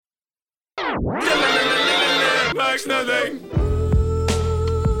Max nothing.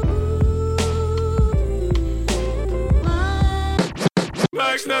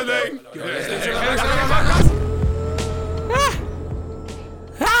 Max nothing.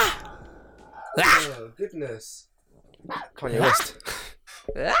 Oh, goodness. Kanye West.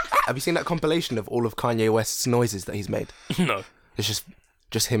 Have you seen that compilation of all of Kanye West's noises that he's made? No. It's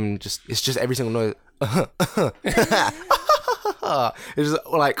just him. It's just every single noise. It's just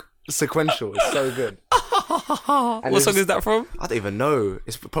like sequential. It's so good. What song is that from? I don't even know.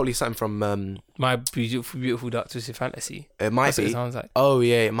 It's probably something from. My Beautiful, Beautiful Dark Twisted Fantasy. It might That's what be. it sounds like. Oh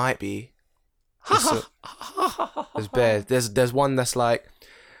yeah, it might be. There's bears. There's one that's like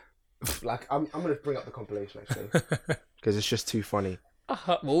I'm gonna bring up the compilation actually because it's just too funny.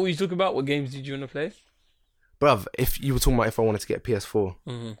 What were you talking about? What games did you want to play? Bruv, if you were talking about if I wanted to get a PS4,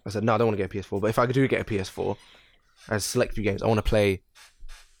 I said no, I don't want to get a PS4. But if I do get a PS4, as select few games, I want to play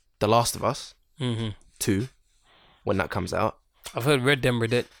The Last of Us 2 when that comes out. I've heard Red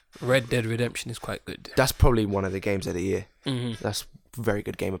Dead Redemption is quite good. That's probably one of the games of the year. That's a very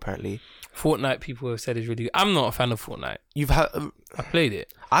good game apparently. Fortnite, people have said is really good. I'm not a fan of Fortnite. You've had I played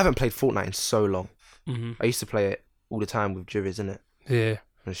it. I haven't played Fortnite in so long. I used to play it all the time with Jiviz, innit? Yeah.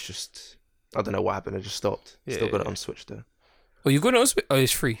 It's just I don't know what happened. I just stopped. Still got it on Switch though. Oh, you got it on Switch? Oh,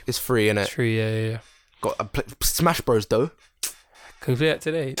 it's free. It's free, innit? It's free. Yeah. Got Smash Bros though. Can we play that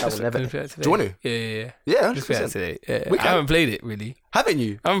today? That will never. Can we play that today? Do you want to? Yeah. Yeah, Just play that 100%. today. Yeah. We I can. haven't played it really. Haven't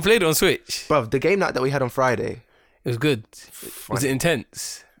you? I haven't played it on Switch. Bruv, the game night that we had on Friday. It was good. Was it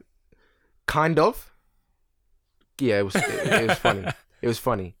intense? Kind of. Yeah, it was funny. It was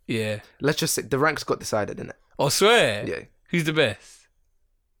funny. Yeah. Let's just say the ranks got decided, innit? Oh, swear. Yeah. Who's the best?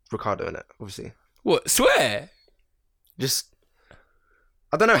 Ricardo, innit? Obviously. What? Swear. Just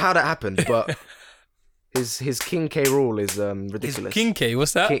I don't know how that happened, but his King K rule is ridiculous. King K.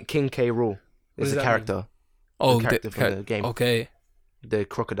 What's that? King K rule What is does a that character. Oh, the character from the game. Okay. The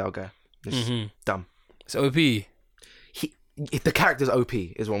crocodile guy. It's dumb. It's OP. The character's OP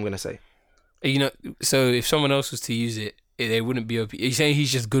is what I'm gonna say. You know, so if someone else was to use it, they wouldn't be OP. You're saying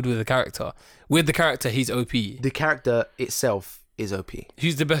he's just good with the character. With the character, he's OP. The character itself is OP.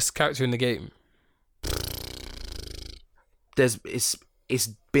 Who's the best character in the game? It's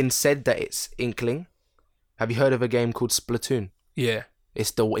been said that it's Inkling. Have you heard of a game called Splatoon? Yeah.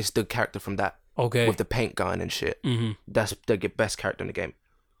 It's the character from that. Okay. With the paint gun and shit. That's the best character in the game.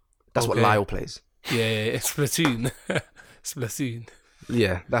 That's what Okay. Lyle plays. Yeah. Splatoon. Splatoon.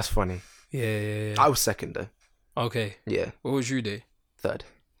 Yeah, that's funny. Yeah. I was second though. Okay. Yeah, What was Rude? third.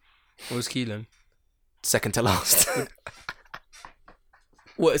 What was Keelan? Second to last.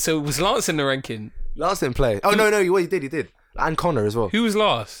 What? So was Lance in the ranking? Last didn't play. Oh no, he did. And Connor as well. Who was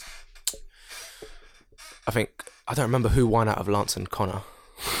last? I don't remember who won out of Lance and Connor.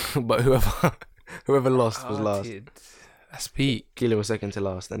 But whoever lost was last. That's peak. Keelan was second to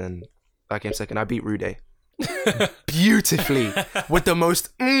last, and then I came second. I beat Rude. Beautifully. With the most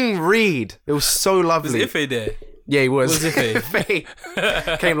read. It was so Was lovely. Ife there? Yeah, he was. Was Ife?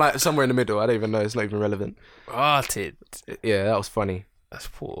 Ife came like somewhere in the middle. I don't even know. It's not even relevant. Rotted. Yeah, that was funny. That's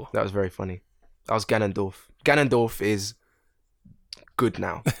poor. That was very funny. That was Ganondorf. Ganondorf is good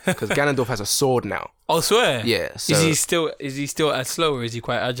now because Ganondorf has a sword now. Oh, swear. Yeah. So Is he still as slow or is he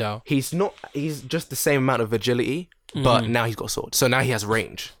quite agile? he's not. He's just the same amount of agility, but now he's got a sword. So now he has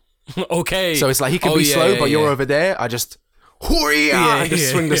range. Okay. So it's like he can be slow, but you're over there. I just, and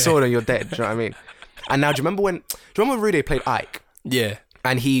just swing the sword and you're dead. Do you know what I mean? And now, do you remember when Rude played Ike? Yeah.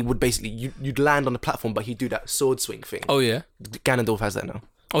 And he would basically, you'd land on the platform, but he'd do that sword swing thing. Oh yeah. Ganondorf has that now.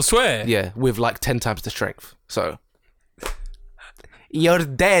 Oh, swear. Yeah, with like 10 times the strength. So, you're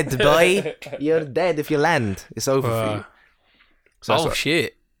dead, boy. You're dead if you land. It's over for you. So that's Oh what-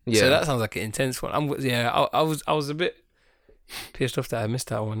 shit. Yeah. So that sounds like an intense one. I was a bit pissed off that I missed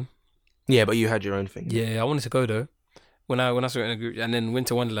that one. Yeah, but you had your own thing. Yeah, I wanted to go though. When I saw it in a group, and then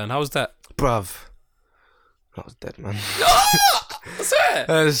Winter Wonderland. How was that? Bruv. I was dead, man. I swear.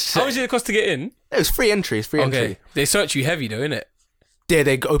 How much did it cost to get in? It was free entry. It's free Okay. entry. They search you heavy though, innit? Yeah,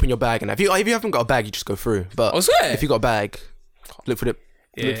 they open your bag, and if you haven't got a bag, you just go through. But I swear. if you got a bag, look through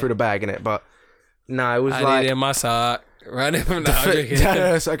the bag in it. But nah, it was I like did in my sock. Right in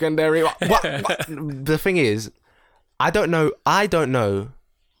the secondary. What? The thing is, I don't know. I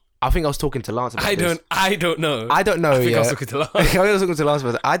think I was talking to Lance about this. I don't know. I don't know. I think I was yeah. talking to Lance. I was talking to Lance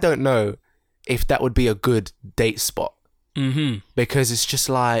about it. I don't know if that would be a good date spot because it's just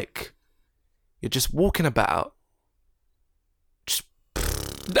like you're just walking about.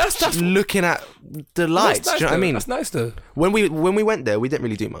 That's looking at the lights. nice, do you know what I mean? That's nice though. When we went there, we didn't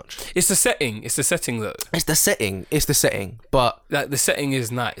really do much. It's the setting. It's the setting though. It's the setting. But Like the setting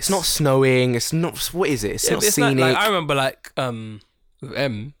is nice. it's not snowing. It's not. What is it? It's not It's scenic. like I remember like with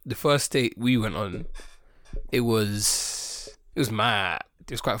M, the first date we went on, it was mad.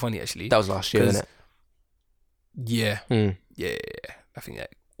 It was quite funny actually. that was last year, wasn't it? Yeah. Mm. Yeah. I think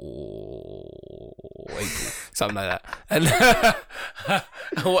like April, something like that.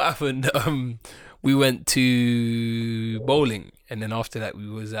 And what happened? We went to bowling, and then after that we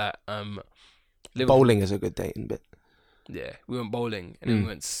was at Liverpool. Bowling is a good dating bit. Yeah, we went bowling, and then we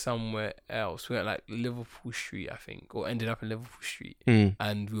went somewhere else. We went like Liverpool Street, I think, or ended up in Liverpool Street. Mm.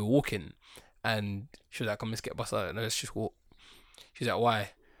 And we were walking, and she was like, "Come, let's get a bus out. No, let's just walk." She's like, "Why?"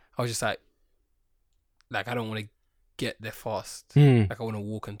 I was just like I don't want to get there fast. Mm. Like I want to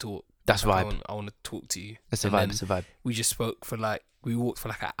walk and talk. That's Like, vibe. I want to talk to you. That's a And vibe. then It's a vibe. we just spoke for we walked for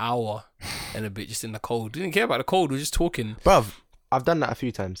like an hour and a bit, just in the cold. Didn't care about the cold. We were just talking. Bruv, I've done that a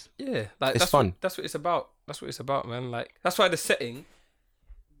few times. Yeah, like It's that's fun. that's what it's about. That's what it's about, man. Like that's why that setting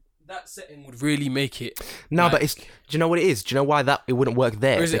would really make it. No, like, but do you know what it is? Do you know why it wouldn't work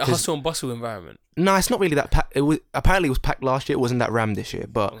there? Or is it a Because- hustle and bustle environment? No, it's not really that packed. Apparently it was packed last year. It wasn't that rammed this year.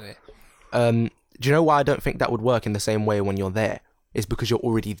 But Okay. do you know why I don't think that would work in the same way when you're there? It's because you're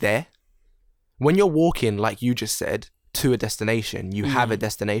already there. When you're walking, like you just said, to a destination, you have a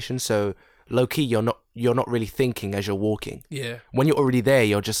destination. So low key, you're not really thinking as you're walking. Yeah. When you're already there,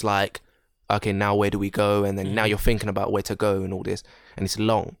 you're just like, okay, now where do we go? And then now you're thinking about where to go and all this. And it's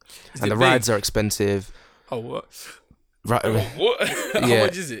long, Is and it the big? rides are expensive. Oh what? Right? What? How Yeah.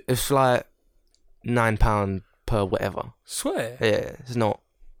 much is it? It's like £9 per whatever. Swear. Yeah, it's not.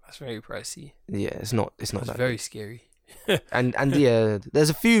 That's very pricey. Yeah, it's not. It's not That's that. very scary. And yeah, there's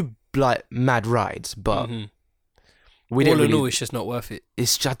a few like mad rides, but Mhm. we didn't All in all, really. it's just not worth it.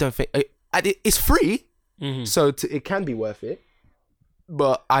 It's just, I don't think it's free, Mhm. so it can be worth it.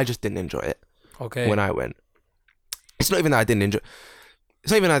 But I just didn't enjoy it Okay. when I went. It's not even that I didn't enjoy.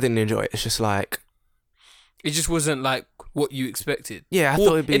 It's not even that I didn't enjoy it. It's just like, It just wasn't like what you expected. yeah, I Well,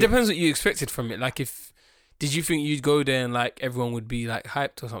 thought it'd be. it depends what you expected from it. Like, did you think you'd go there and like everyone would be like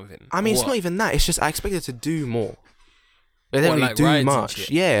hyped or something? I mean, Or it's what? not even that. It's just I expected to do more. I didn't What, really like do rides and much. shit?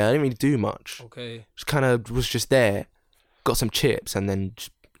 Yeah, I didn't really do much. Okay, Just kind of was just there, got some chips, and then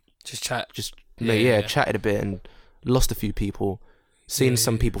just chat. yeah, chatted a bit and lost a few people. Seen Yeah,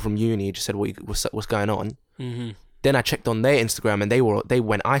 some yeah. people from uni, just said what's going on. Mhm. Then I checked on their Instagram and they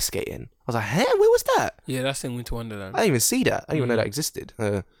went ice skating. I was like, hey, where was that? Yeah, that's in Winter Wonderland. I didn't even see that. I didn't even know Mm. that existed.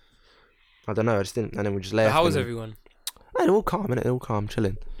 I don't know. I just didn't. And then we just But left. how was and- everyone? They're all calm, innit? They're all calm,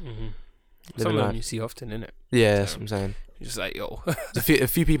 chilling. Mm-hmm. Living Some of them life. you see often, innit? Yeah, that's what I'm saying. Just like yo. A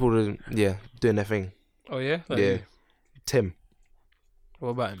few people, doing their thing. Oh yeah. Like, Yeah. Tim What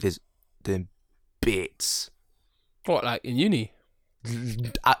about him? doing bits. What, like in uni?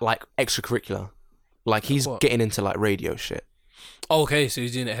 At like extracurricular. Like he's What? getting into like radio shit. Oh, okay, so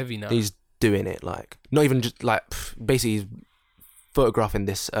he's doing it heavy now. He's doing it like not even just like basically he's photographing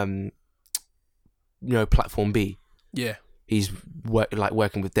this platform B. Yeah. He's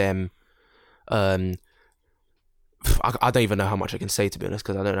working with them. I don't even know how much I can say, to be honest,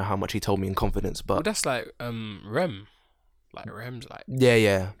 because I don't know how much he told me in confidence. Well, But that's like Rem. Like Rem's like.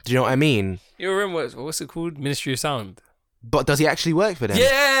 yeah. Do you know what I mean? You know Rem what's it called? Ministry of Sound. But does he actually work for them?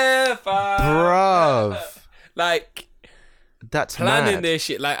 Yeah, fam. Bruv. Like That's planning mad. their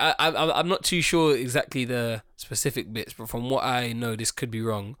shit. Like I'm not too sure exactly the specific bits, but from what I know, this could be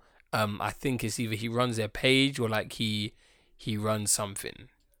wrong. I think it's either he runs their page or like he runs something.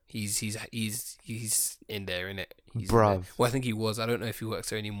 He's in there, innit? He's in Bruv. there. Well, I think he was. I don't know if he works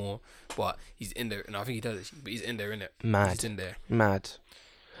there anymore, but he's in there. And I think he does actually, but he's in there, innit? Mad. He's in there. Mad.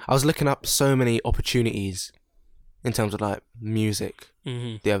 I was looking up so many opportunities in terms of like music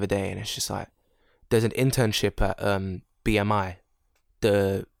Mm-hmm. the other day, and it's just like there's an internship at BMI,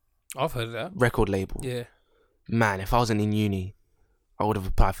 the I've heard of that. record label. Yeah. Man, if I wasn't in uni, I would have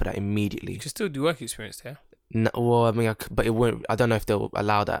applied for that immediately. You can still do work experience there. No, well, I mean, but it won't. I don't know if they'll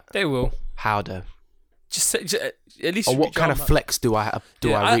allow that. They will. How though? Just, say, at least. Or what reach kind out, of man. flex do I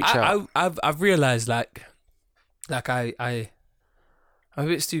reach out? I've realized like I'm a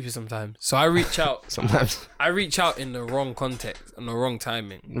bit stupid sometimes. So I reach out. Sometimes. I reach out in the wrong context and the wrong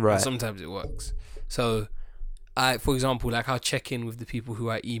timing. Right. And sometimes it works. So for example, like I'll check in with the people who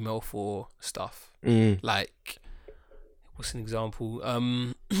I email for stuff. Like, what's an example?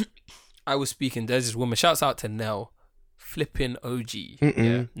 I was speaking. There's this woman. Shouts out to Nell, flipping OG.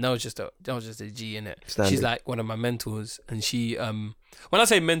 Yeah, Nell's just a G in it. Standard. She's like one of my mentors, and she when I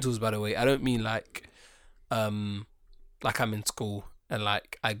say mentors, by the way, I don't mean like I'm in school and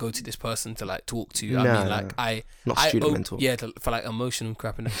like I go to this person to like talk to. I mean, like not student mentor. Yeah, for like emotional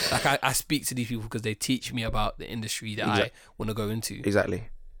crap, and like I speak to these people because they teach me about the industry that I want to go into. Exactly.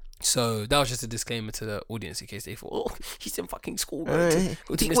 So that was just a disclaimer to the audience in case they thought, oh, he's in fucking school. Go to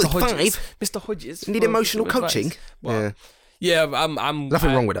Mr. Hodges. Mr. Hodges. You need emotional coaching. Well, yeah, I'm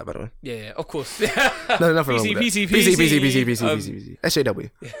nothing wrong with that, by the way. Yeah, of course. No, nothing wrong with that. PC. SJW.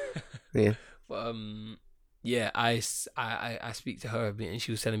 Yeah. But, yeah, I speak to her a bit, and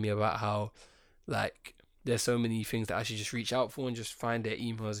she was telling me about how, like, there's so many things that I should just reach out for and just find their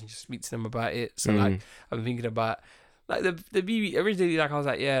emails and just speak to them about it. So, like, I'm thinking about, like, the BBC, originally, like, I was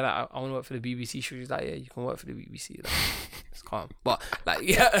like, yeah, like, I want to work for the BBC. She was like, yeah, you can work for the BBC. Like, it's calm. But, like,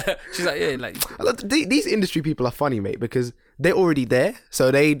 yeah, she's like, yeah, like. These industry people are funny, mate, because they're already there,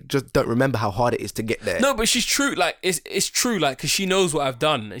 so they just don't remember how hard it is to get there. No, but she's true. Like, it's true, like, because she knows what I've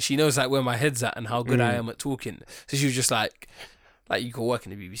done, and she knows, like, where my head's at and how good I am at talking. So she was just like, you can work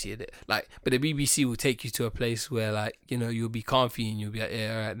in the BBC, like, but the BBC will take you to a place where, like, you know, you'll be comfy and you'll be like,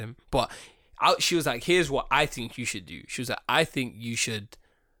 yeah, all right then. But she was like, here's what I think you should do. She was like, I think you should,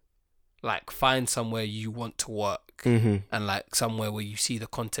 like, find somewhere you want to work, and, like, somewhere where you see the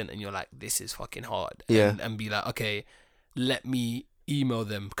content and you're like, this is fucking hard. And be like, okay, let me email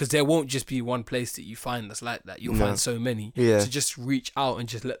them, because there won't just be one place that you find that's like that. You'll find so many. So just reach out and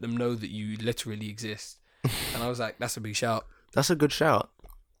just let them know that you literally exist. And I was like, that's a big shout. That's a good shout.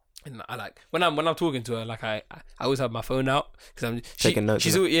 And I like when I'm talking to her, like I always have my phone out because I'm taking notes.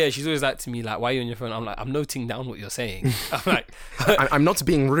 She's always like to me, like, why are you on your phone? I'm like, I'm noting down what you're saying. I'm like, I'm not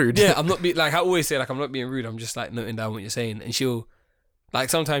being rude. Yeah, I'm not like I always say, like, I'm not being rude. I'm just like noting down what you're saying. And she'll, like,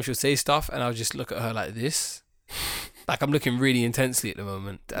 sometimes she'll say stuff and I'll just look at her like this. Like, I'm looking really intensely at the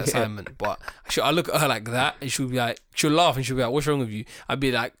moment at assignment, but I look at her like that and she'll laugh and she'll be like, what's wrong with you? I'd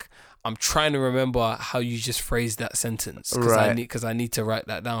be like, I'm trying to remember how you just phrased that sentence because I need to write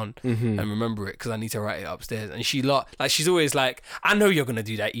that down and remember it because I need to write it upstairs. And she's always like, I know you're gonna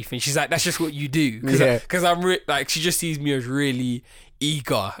do that, Ethan. She's like, that's just what you do because I'm like, she just sees me as really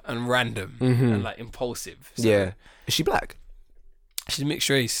eager and random and like impulsive. So, is she black? She's mixed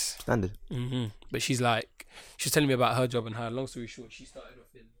race. Standard. But she's telling me about her job and how, long story short, she started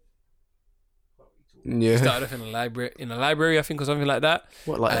off in. She started off in a library, I think, or something like that.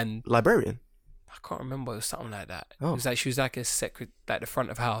 What, like a librarian? I can't remember. It was something like that. Oh. It was like she was like a secret, like the front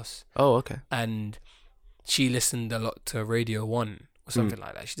of house. Oh, okay. And she listened a lot to Radio 1 or something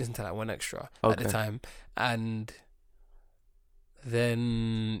like that. She listened to like 1Extra at the time, and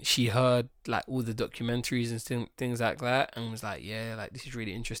then she heard like all the documentaries and things like that, and was like, yeah, like, this is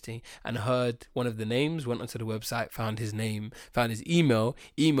really interesting, and heard one of the names, went onto the website, found his name, found his email,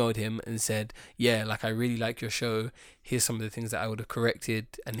 emailed him and said, yeah, like, I really like your show, here's some of the things that I would have corrected,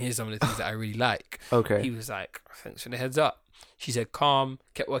 and here's some of the things that I really like. Okay. He was like, thanks for the heads up. She said calm,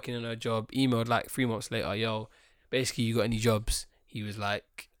 kept working on her job, emailed like 3 months later, yo, basically, you got any jobs? He was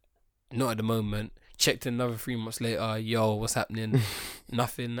like, not at the moment. Checked another 3 months later, yo, what's happening?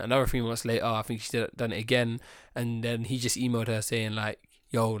 Nothing. Another 3 months later, I think she's done it again, and then he just emailed her saying like,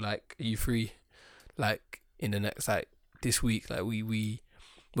 yo, like, are you free, like, in the next, like, this week, like, we're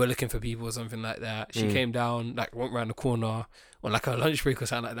looking for people or something like that. She came down, like, went around the corner on like a lunch break or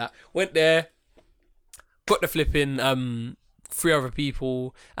something like that, went there, got the flipping 3 other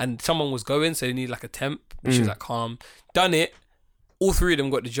people, and someone was going, so they need like a temp. She was like, calm, done it. All 3 of them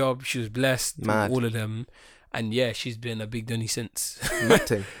got the job. She was blessed. Mad. All of them. And yeah, she's been a big donny since. Mad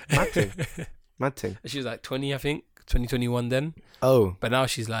thing. She was like 20, I think. 2021 then. Oh. But now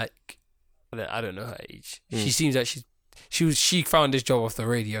she's like, I don't know her age. She seems like she found this job off the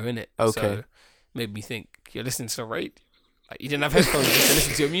radio, innit? Okay. So made me think, you're listening to the radio? Like, you didn't have headphones just to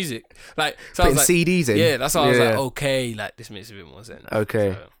listen to your music. Like, so putting I was like, CDs in. Yeah, that's why I was like, okay, like, this makes a bit more sense.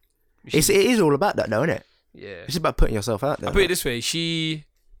 Okay. So, it is all about that, though, isn't it? Yeah. It's about putting yourself out there. I'll put it this way. She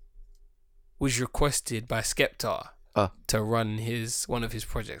was requested by Skepta to run one of his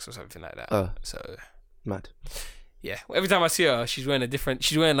projects or something like that. So mad. Yeah. Every time I see her, she's wearing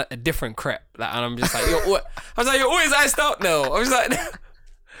like a different crepe. Like, and I'm just like, I was like, you're always iced out now. I was like,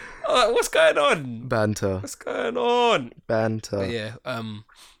 what's going on? Banter. What's going on? Banter. But yeah.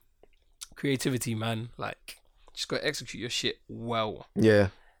 Creativity, man. Like, just gotta execute your shit well. Yeah.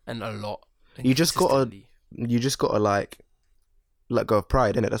 And a lot. And you just gotta like let go of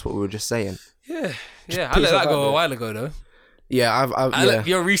pride, innit? That's what we were just saying. Yeah. I let that go a while ago, though. Yeah,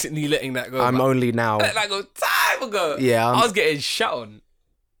 you're recently letting that go. I'm only now. I let that go time ago. Yeah, I was getting shot on.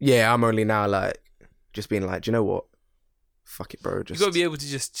 Yeah, I'm only now like just being like, do you know what? Fuck it, bro. You gotta be able to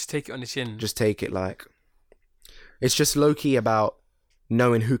just take it on the chin. Just take it like. It's just low key about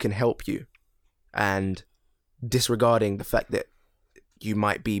knowing who can help you, and disregarding the fact that you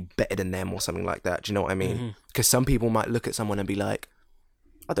might be better than them or something like that. Do you know what I mean? Because some people might look at someone and be like,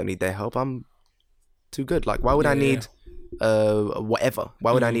 I don't need their help. I'm too good. Like, why would I need whatever?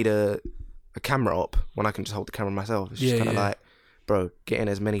 Why would I need a camera op when I can just hold the camera myself? It's just kind of like, bro, getting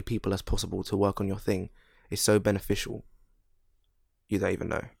as many people as possible to work on your thing is so beneficial. You don't even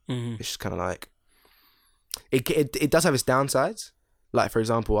know. It's just kind of like, it does have its downsides. Like, for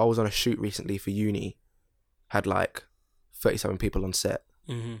example, I was on a shoot recently for uni, had like 37 people on set.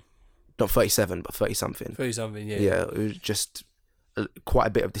 Not 37, but 30 something. 30 something, yeah. Yeah, it was just quite a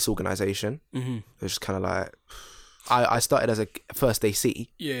bit of disorganization. It was just kind of like, I started as a first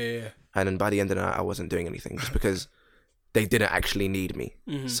AC. Yeah. And then by the end of the night, I wasn't doing anything just because they didn't actually need me.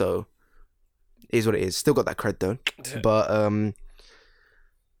 So it is what it is. Still got that cred though. But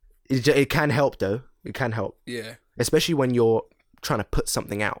it can help though. It can help. Yeah. Especially when you're trying to put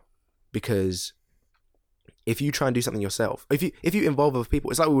something out, because if you try and do something yourself, if you involve other people,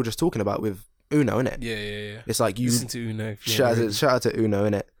 it's like we were just talking about with Uno, innit? Yeah. It's like you listen to Uno. Shout out to Uno,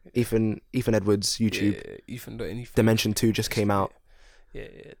 innit? Ethan Edwards YouTube. Yeah, Ethan. Dimension 2 just came out. Yeah.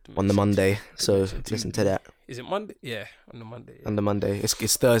 On the Monday, so listen to that. Is it Monday? Yeah, on the Monday. Yeah. On the Monday,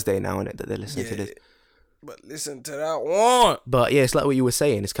 it's Thursday now, innit? That they're listening to this. But listen to that one. But yeah, it's like what you were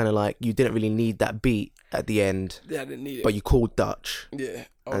saying. It's kind of like you didn't really need that beat at the end. Yeah, I didn't need it. But you called Dutch. Yeah.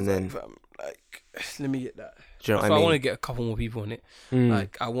 And then, like, let me get that. Do you know what I mean? mean? I want to get a couple more people on it.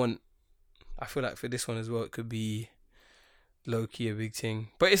 Like, I feel like for this one as well, it could be low key a big thing.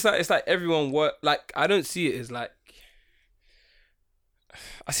 But it's like everyone work. Like, I don't see it as like,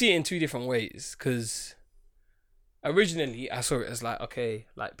 I see it in two different ways. Because originally I saw it as like, okay,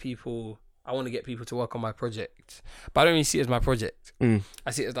 like people, I want to get people to work on my project, but I don't really see it as my project. I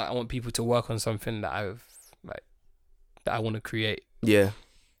see it as like I want people to work on something that that I want to create. Yeah.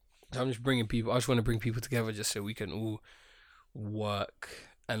 So I'm just bringing people. I just want to bring people together just so we can all work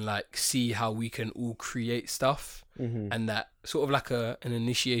and like see how we can all create stuff, and that sort of like an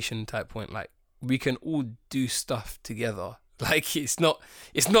initiation type point. Like we can all do stuff together. Like it's not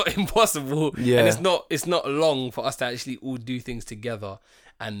impossible, and it's not long for us to actually all do things together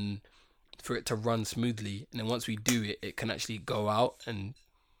and for it to run smoothly. And then once we do it, it can actually go out and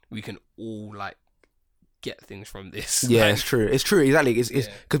we can all like get things from this. Yeah, like, it's true. It's true, exactly. It's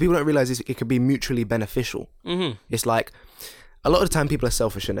because people don't realize it can be mutually beneficial. It's like a lot of the time people are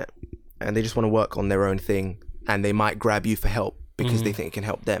selfish in it, and they just want to work on their own thing, and they might grab you for help because they think it can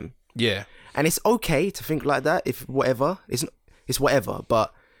help them. Yeah. And it's okay to think like that. If whatever, it's whatever.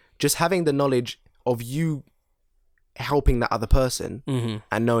 But just having the knowledge of you helping that other person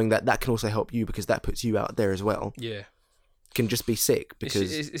and knowing that can also help you because that puts you out there as well. Yeah. Can just be sick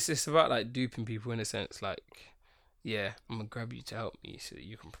because it's just about like duping people in a sense. Like, yeah, I'm gonna grab you to help me so that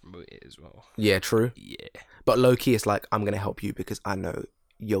you can promote it as well. Yeah, true. Yeah. But low key, it's like I'm gonna help you because I know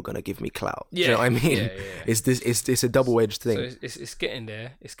you're gonna give me clout. Yeah. Do you know what I mean? Yeah. It's a double-edged thing. So it's getting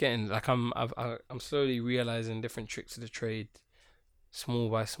there. It's getting like I'm slowly realizing different tricks of the trade, small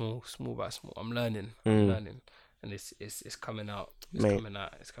by small. I'm learning, and it's coming out. It's coming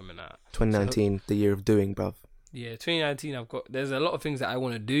out. 2019, the year of doing, bruv. Yeah, 2019. There's a lot of things that I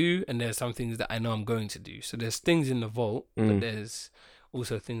want to do, and there's some things that I know I'm going to do. So there's things in the vault, but there's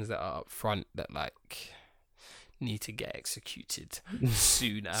also things that are up front that like need to get executed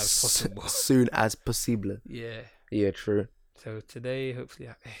soon as possible. Soon as possible. Yeah. Yeah, true. So today, hopefully,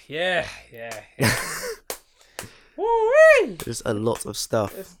 yeah. There's a lot of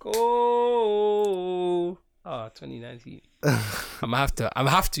stuff. Let's go. 2019. I'm gonna have to. I'm gonna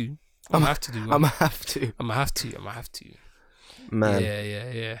have to. Man.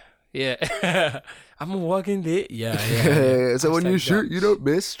 Yeah. I'm working late. Yeah. So when you shoot, Dutch. You don't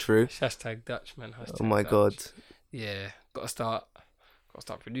miss. True. Hashtag Dutch, man. Oh my God. Yeah. Gotta start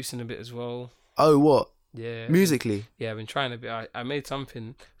producing a bit as well. Oh, what? Yeah. Musically? Yeah, I've been trying a bit. I made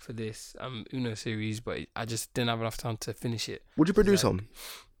something for this Uno series, but I just didn't have enough time to finish it. Would you produce on?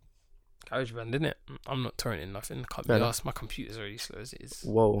 GarageBand, didn't it? I'm not torrenting nothing. Can't be asked. My computer's already slow as it is.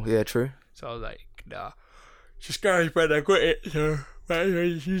 Whoa, yeah, true. So I was like, nah. Just GarageBand, I got it. So might as well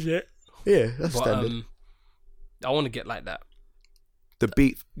use it. Yeah, that's standard. I want to get like that. The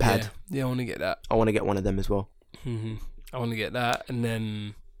beat pad. Yeah, I want to get that. I want to get one of them as well. I want to get that, and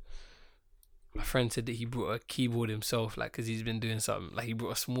then my friend said that he brought a keyboard himself, like because he's been doing something. Like he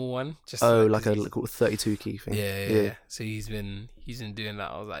brought a small one, just like a little 32 key thing. Yeah. So he's been doing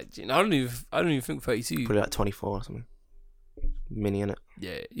that. I was like, I don't even think 32. Probably like 24 or something. Mini in it.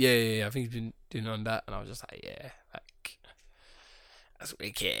 Yeah. I think he's been doing on that, and I was just like, yeah, like That's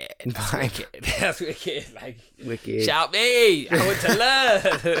wicked. That's wicked. That's wicked. Like, Wicked. shout me. I want to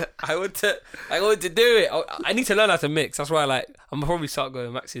learn. I want to do it. I need to learn how to mix. That's why, like, I'm gonna probably start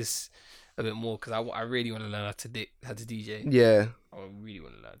going Maxis a bit more because I really want to learn how to DJ. Yeah. I really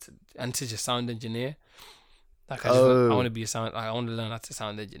want to learn to just sound engineer. Like, I want to be I want to learn how to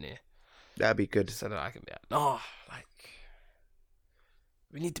sound engineer. That'd be good. So that I can be like, no, like,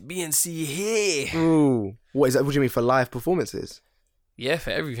 we need to BNC here. Ooh. What is that? What do you mean for live performances? Yeah,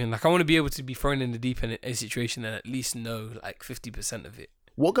 for everything. Like, I want to be able to be thrown in the deep end in a situation and at least know like 50% of it.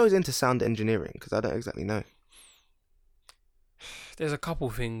 What goes into sound engineering? Because I don't exactly know. There's a couple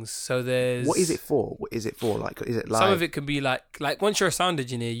things. So there's... What is it for? What is it for? Like, is it live? Some of it can be like once you're a sound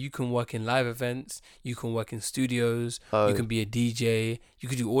engineer, you can work in live events, you can work in studios, you can be a DJ, you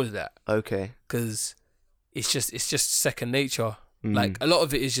can do all of that. Okay. Because it's just second nature. Like, a lot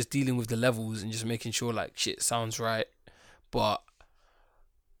of it is just dealing with the levels and just making sure like shit sounds right. But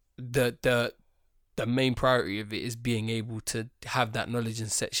the main priority of it is being able to have that knowledge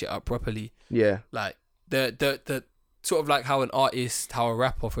and set shit up properly. Yeah. Like the sort of like how an artist, how a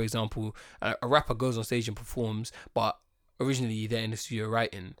rapper, for example, a rapper goes on stage and performs, but originally they're in the studio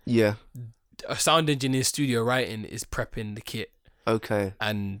writing. Yeah. A sound engineer's studio writing is prepping the kit. Okay.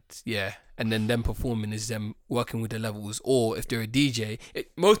 And yeah, and then them performing is them working with the levels. Or if they're a DJ,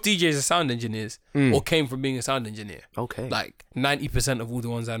 most DJs are sound engineers or came from being a sound engineer. Okay. Like 90% of all the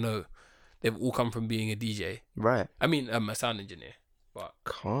ones I know, they've all come from being a DJ. Right. I mean, I'm a sound engineer, but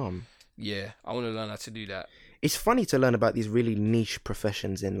calm. Yeah, I want to learn how to do that. It's funny to learn about these really niche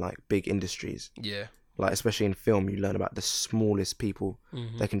professions in like big industries. Yeah. Like, especially in film, you learn about the smallest people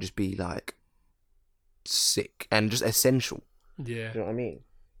that can just be like sick and just essential. Yeah. You know what I mean?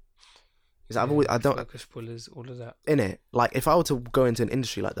 Because I don't focus pullers, all of that. In it, like if I were to go into an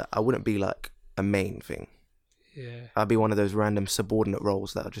industry like that, I wouldn't be like a main thing. Yeah. I'd be one of those random subordinate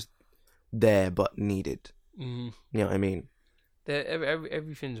roles that are just there but needed. You know what I mean?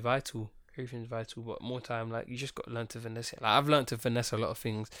 Everything's vital. Everything's vital, but more time, like, you just got to learn to finesse it. Like, I've learned to finesse a lot of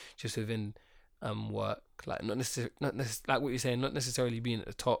things just within work. Like, not necessarily like what you're saying, not necessarily being at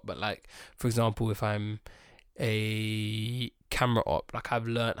the top, but like, for example, if I'm a camera op, like, I've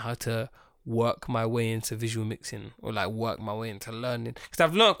learned how to work my way into visual mixing, or like work my way into learning, because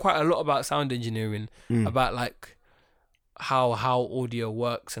I've learned quite a lot about sound engineering, about like how audio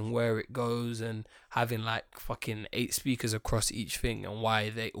works and where it goes, and having like fucking 8 speakers across each thing, and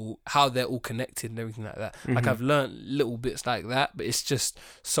how they're all connected and everything like that. Like, I've learned little bits like that, but it's just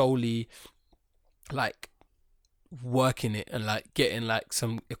solely like working it and like getting like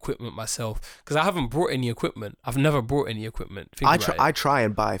some equipment myself, because I haven't brought any equipment. I've never brought any equipment. I try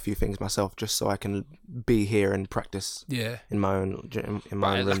and buy a few things myself just so I can be here and practice. Yeah. In my own room.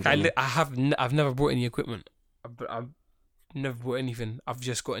 I've never brought any equipment. I've never bought anything. I've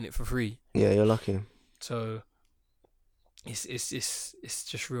just gotten it for free. Yeah, you're lucky. So it's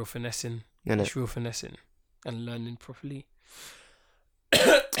just real finessing. It's real finessing and learning properly.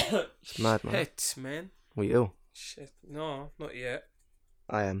 It's mad, man. Shit, man. Were you ill? Shit, no, not yet.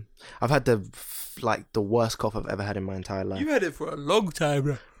 I am. I've had the worst cough I've ever had in my entire life. You had it for a long time,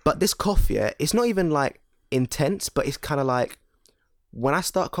 bro. But this cough, yeah, it's not even like intense, but it's kind of like when I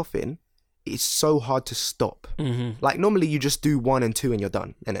start coughing, it's so hard to stop. Like, normally you just do 1 and 2 and you're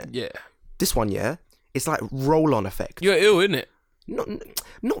done, innit? Yeah. This one, yeah, it's like roll-on effect. You're ill, innit? Not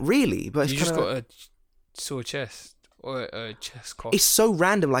really, but it's you just got a sore chest or a chest cough. It's so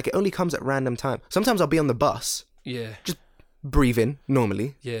random. Like, it only comes at random time. Sometimes I'll be on the bus. Yeah. Just breathing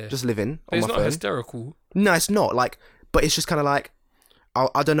normally. Yeah. Just living but on it's my not phone. Hysterical. No, it's not. Like, but it's just kind of like,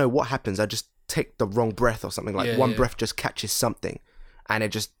 I don't know what happens. I just take the wrong breath or something. Like, one breath just catches something, and it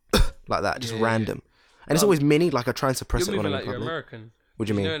just like that, just random. And it's always mini. Like, I try and suppress it when I'm in public. You're American. What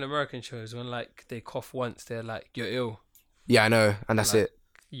do you mean? You know, in American shows, when like they cough once, they're like, you're ill. Yeah, I know, and that's like, it.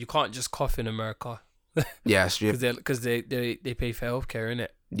 You can't just cough in America. Yeah, because they pay for healthcare, innit?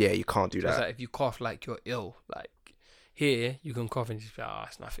 Yeah, you can't do that. Like, if you cough, like, you're ill. Like, here you can cough and just be like,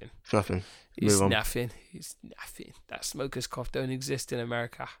 it's nothing. It's nothing. It's nothing. It's nothing. That smoker's cough don't exist in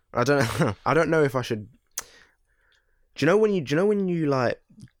America. I don't know if I should. Do you know when you like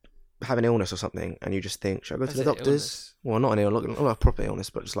have an illness or something and you just think, should I go to the doctors? Illness. Well, not an illness, not a proper illness,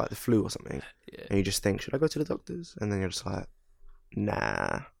 but just like the flu or something. Yeah. And you just think, should I go to the doctors? And then you're just like,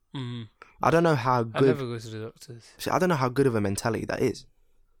 nah. I don't know how good. I never go to the doctors. I don't know how good of a mentality that is.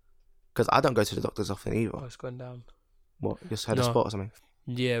 Because I don't go to the doctors often either. Oh, it's gone down. What? You just had a spot or something?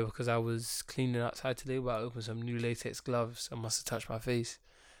 Yeah, because I was cleaning outside today, but I opened some new latex gloves. I must have touched my face.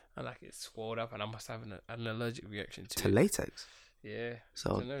 And like, it swelled up, and I must have an allergic reaction to it. Latex? Yeah.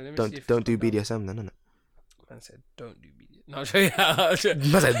 So don't do BDSM then, innit? Man said, don't do media. No, I'm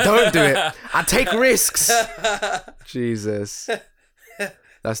joking. Man said, don't do it. I take risks. Jesus.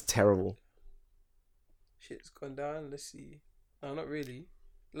 That's terrible. Shit's gone down. Let's see. No, not really.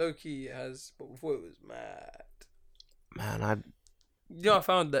 Low key it has, but before it was mad. Man, You know, I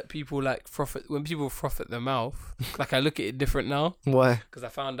found that people like when people froth at their mouth. Like I look at it different now. Why? Because I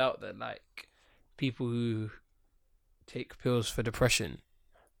found out that like people who take pills for depression.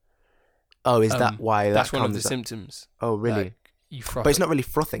 Oh, is that why that's one of the symptoms? Oh, really? Like, you froth. But it's not really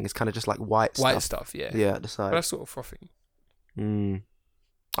frothing. It's kind of just like white stuff. Yeah. Yeah, at the side. But that's sort of frothing.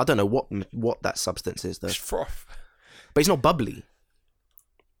 I don't know what that substance is though. It's froth. But it's not bubbly.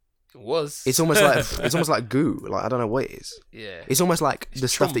 It was. It's almost like goo. Like I don't know what it is. Yeah. It's almost like the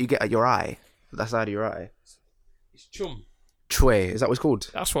stuff chum. that you get at your eye, that side of your eye. It's chum. Chue, is that what it's called?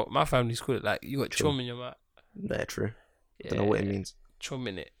 That's what my family's called it. Like you got chum in your mouth. Yeah, true. Yeah. I don't know what it means. Chum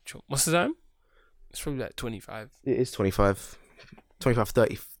in it. Chum. What's the time? It's probably like 25. It is 25. 25,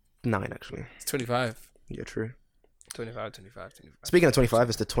 39 actually. It's 25. Yeah, true. 25. Speaking of 25,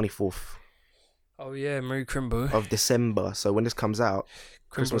 it's the 24th Oh yeah, Merry Crimbo. of December. So when this comes out,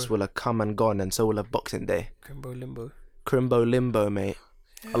 Christmas will have come and gone, and so will have Boxing Day. Crimbo Limbo. Crimbo limbo, mate.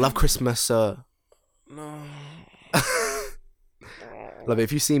 I love Christmas, No. Love it.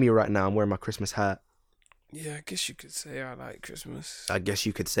 If you see me right now, I'm wearing my Christmas hat. Yeah, I guess you could say I like Christmas. I guess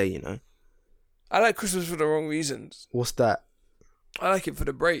you could say, you know. I like Christmas for the wrong reasons. What's that? I like it for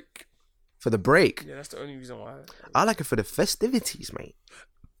the break. For the break? Yeah, that's the only reason why. I like it for the festivities, mate.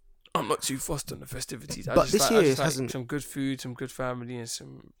 I'm not too fussed on the festivities. But this year it hasn't. Some good food, some good family, and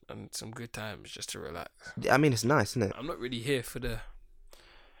some good times just to relax. I mean, it's nice, isn't it? I'm not really here for the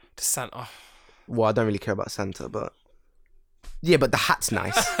Santa. Well, I don't really care about Santa, but yeah, but the hat's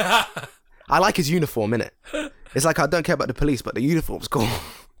nice. I like his uniform, innit? It's like I don't care about the police, but the uniform's cool.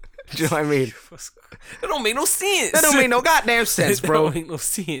 Do you know what I mean? That don't make no sense. That don't make no goddamn sense, bro. That don't make no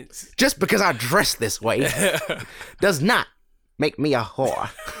sense. Just because I dress this way does not make me a whore.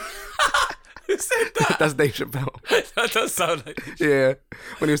 Who said that? That's Dave Chappelle. That does sound like. Yeah,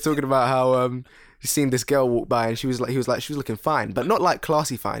 when he was talking about how he seen this girl walk by and she was looking fine, but not like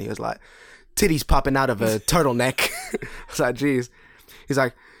classy fine. He was like titties popping out of a turtleneck. I was like, geez. He's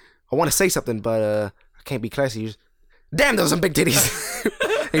like, I want to say something, but I can't be classy. Just, damn, those are some big titties.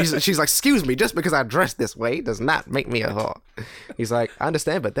 And she's like, excuse me, just because I dress this way does not make me a whore. He's like, I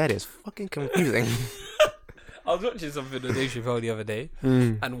understand, but that is fucking confusing. I was watching something on Dave Chappelle the other day,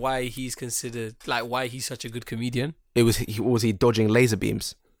 and why he's considered, like, why he's such a good comedian. Was he dodging laser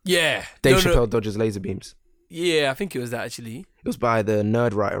beams? Yeah. Dave Chappelle dodges laser beams. Yeah, I think it was that actually. It was by the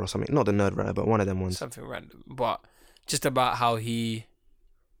Nerd Writer or something. Not the Nerd Writer, but one of them ones. Something random. But just about how he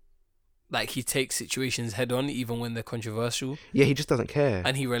takes situations head on, even when they're controversial. Yeah, he just doesn't care.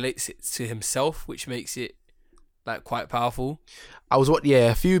 And he relates it to himself, which makes it, like, quite powerful.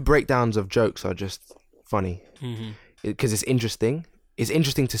 A few breakdowns of jokes are just funny. Mm-hmm. Because it's interesting. It's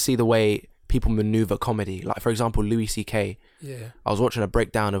interesting to see the way people maneuver comedy. Like, for example, Louis C.K. Yeah. I was watching a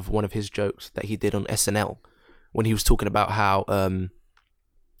breakdown of one of his jokes that he did on SNL when he was talking about how,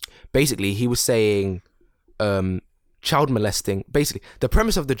 basically, he was saying, child molesting. Basically, the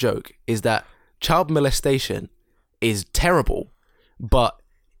premise of the joke is that child molestation is terrible, but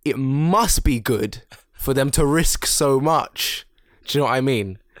it must be good for them to risk so much. Do you know what I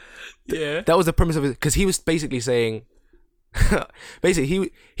mean? Yeah. That was the premise of it, because he was basically saying,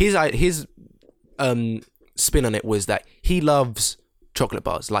 his spin on it was that he loves chocolate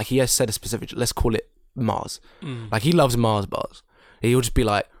bars. Like, he has said a specific, let's call it Mars. Like, he loves Mars bars. He'll just be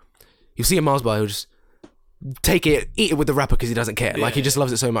like, you'll see a Mars bar, he'll just take it, eat it with the wrapper because he doesn't care. Like, he just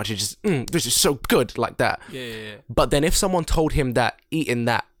loves it so much. He just, this is so good, like that. Yeah. But then if someone told him that eating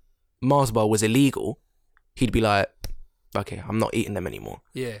that Mars bar was illegal, he'd be like, okay, I'm not eating them anymore.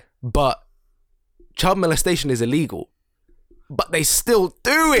 Yeah. But child molestation is illegal, but they still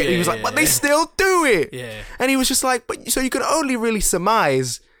do it. He was like, but they still do it. Yeah. And he was just like, but so you can only really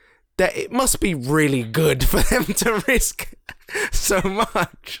surmise that it must be really good for them to risk so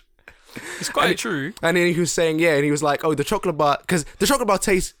much. It's quite true. And then he was saying, and he was like, oh, the chocolate bar, because the chocolate bar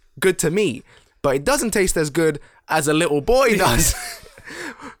tastes good to me, but it doesn't taste as good as a little boy does.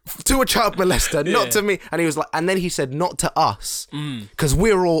 To a child molester, not to me. And he was like, and then he said, not to us, because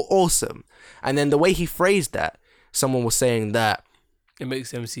we're all awesome. And then the way he phrased that, someone was saying that it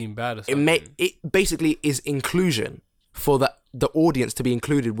makes them seem bad or something. It basically is inclusion for the audience to be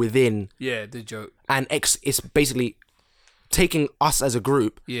included within. Yeah, the joke. And it's basically taking us as a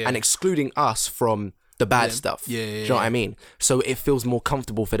group and excluding us from the bad stuff. Yeah. Do you know what I mean? So it feels more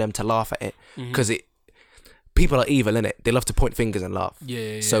comfortable for them to laugh at it because people are evil, innit? They love to point fingers and laugh.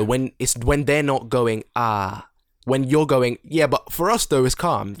 Yeah. So when they're not going, when you're going, yeah, but for us though it's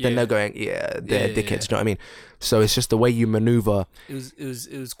calm, then they're going, yeah, they're dickheads. Do you know what I mean? So it's just the way you maneuver.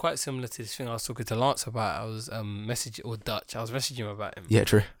 It was quite similar to this thing I was talking to Lance about. I was messaging him about him. Yeah,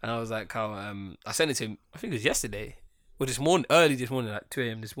 true. And I was like, how I sent it to him. I think it was yesterday. Or this morning, early this morning, like 2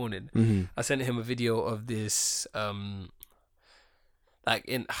 a.m. this morning. Mm-hmm. I sent him a video of this. I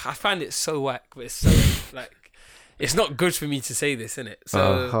find it so whack, but it's so like, it's not good for me to say this, innit?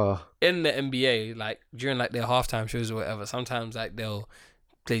 So in the NBA, like during like their halftime shows or whatever, sometimes like they'll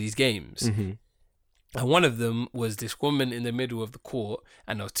play these games. Mm-hmm. And one of them was this woman in the middle of the court,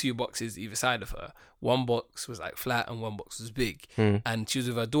 and there was 2 boxes either side of her. One box was like flat and one box was big. And she was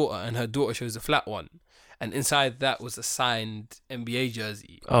with her daughter, and her daughter chose the flat one. And inside that was a signed NBA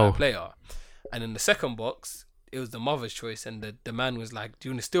jersey of a player. And in the second box, it was the mother's choice, and the man was like, do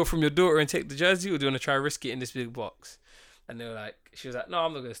you want to steal from your daughter and take the jersey, or do you want to try risk it in this big box? And they were like, she was like, no,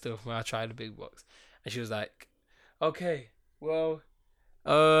 I'm not going to steal from her, I'll try the big box. And she was like, okay, well,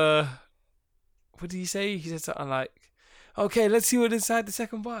 what did he say? He said something like, okay, let's see what's inside the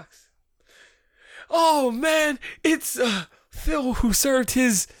second box. Oh man, it's Phil who served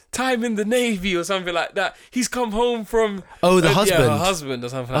his time in the Navy or something like that. He's come home from the husband. Yeah, her husband or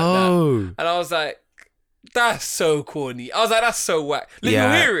something like that. And I was like, that's so corny. I was like, that's so whack. Let you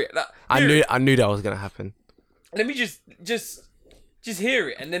hear it. Like, I knew that was gonna happen. Let me just hear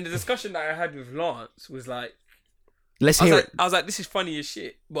it. And then the discussion that I had with Lance was like, let's hear it. I was like, this is funny as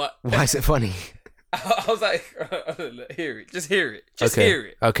shit. But why is it funny? I was like, hear it. Just hear it. Hear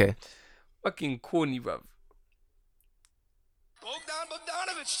it. Okay. Fucking corny, bruv. Bogdan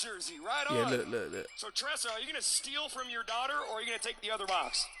Bogdanović jersey, right on. Yeah, look. So Tressa, are you gonna steal from your daughter, or are you gonna take the other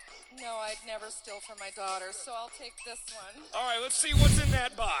box? No, I'd never steal from my daughter, so I'll take this one. All right, let's see what's in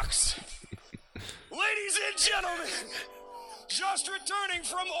that box. Ladies and gentlemen, just returning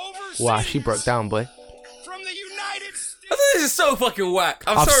from overseas. Wow, she broke down, boy. From the United States. I think this is so fucking whack.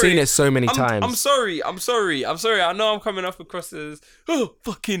 I've seen it so many times. I'm sorry. I know I'm coming up across as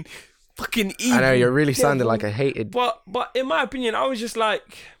fucking evil. I know you're really sounding like a hated. But in my opinion, I was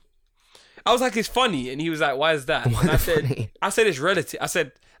like, it's funny, and he was like, why is that? And I said it's relative. I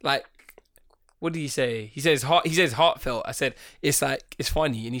said, like, what did he say? He says heartfelt. I said it's like, it's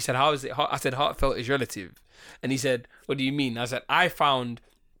funny, and he said, how is it? I said heartfelt is relative, and he said, what do you mean? I said, I found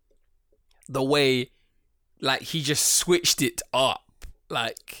the way, like, he just switched it up.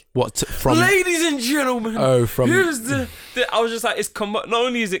 Like, from ladies and gentlemen, here's the I was just like, it's not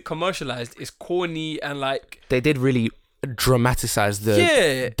only is it commercialized, it's corny, and like they did really dramatize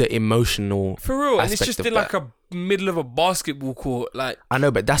the emotional for real, and it's just in like a middle of a basketball court. Like, I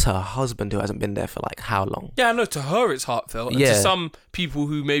know, but that's her husband who hasn't been there for like how long? Yeah, I know. To her, it's heartfelt. And to some people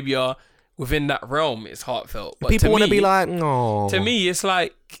who maybe are within that realm, it's heartfelt. But people want to be like, no. To me, it's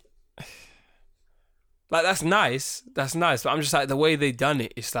like that's nice. That's nice. But I'm just like, the way they done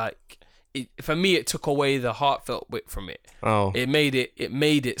it, it's like, for me, it took away the heartfelt bit from it. Oh. It made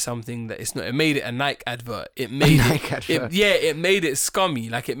it something that it's not. It made it a Nike advert. It made it made it scummy.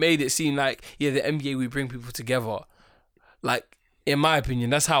 Like, it made it seem like, the NBA, we bring people together. Like, in my opinion,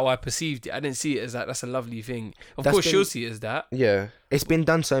 that's how I perceived it. I didn't see it as that. That's a lovely thing. Of course, she'll see it as that. Yeah. It's been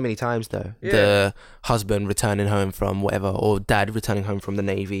done so many times, though. Yeah. The husband returning home from whatever, or dad returning home from the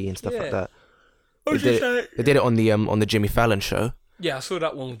Navy and stuff like that. They did it on the Jimmy Fallon show. Yeah, I saw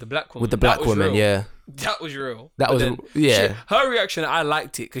that one with the black woman. With the black woman, yeah. That was real. Her reaction, I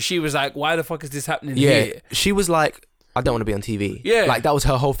liked it, because she was like, why the fuck is this happening here? She was like, I don't want to be on TV. Yeah. Like, that was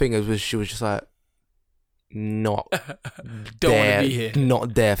her whole thing, she was just like, not don't want to be here.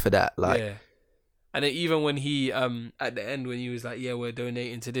 Not there for that. Like, yeah. And then even when he, at the end, when he was like, yeah, we're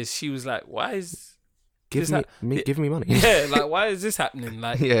donating to this, she was like, why is give me money. Yeah, like, why is this happening?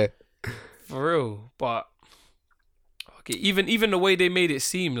 Like, yeah. For real. But okay, even the way they made it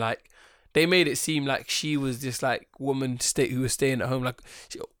seem like she was this like woman who was staying at home, like,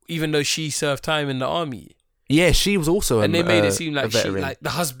 even though she served time in the army. Yeah, she was also and they made it seem like she, like,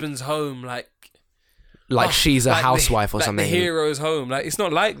 the husband's home, like she's a housewife or like something. The hero's home. Like, it's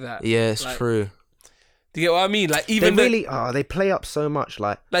not like that. Yeah, it's true. Do you get what I mean? Like, even they play up so much.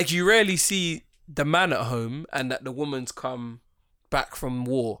 Like you rarely see the man at home and that the woman's come back from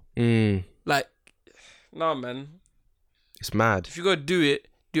war. Like, nah, man. It's mad. If you gotta do it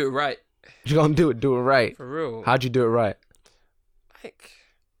right. If you gotta do it right. For real. How'd you do it right? Like,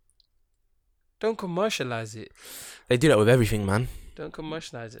 don't commercialize it. They do that with everything, man. Don't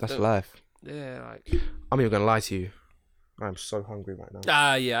commercialize it. That's life. Yeah, like, I'm even gonna lie to you. I'm so hungry right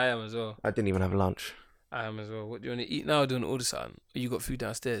now. Yeah, I am as well. I didn't even have lunch. I am as well. What do you want to eat now or do you want to order something? Or you got food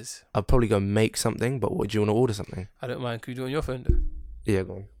downstairs? I'll probably go make something, but what do you want to order something? I don't mind. Can you do it on your phone though? Yeah,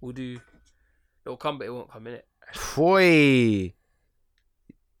 go on. We'll do... It'll come, but it won't come in it. Boy.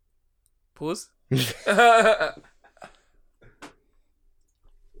 Pause.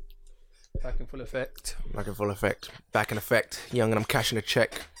 Back in full effect. Back in full effect. Back in effect. Young and I'm cashing a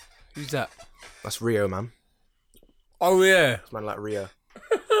check. Who's that? That's Rio, man. Oh, yeah. It's man like Rio.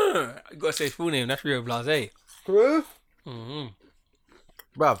 You gotta say his full name. That's Rio Blase. True? Mm-hmm.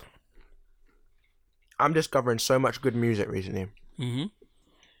 Bruv. I'm discovering so much good music recently. Mm-hmm.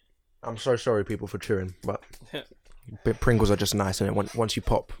 I'm so sorry, people, for chewing, but Pringles are just nice, and once you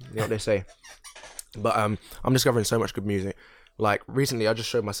pop, you know what they say. But I'm discovering so much good music. Like recently, I just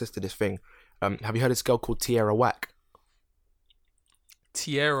showed my sister this thing. Have you heard of this girl called Tierra Whack?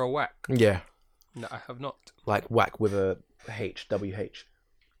 Tierra Whack. Yeah, No, I have not. like whack with a H, W-H.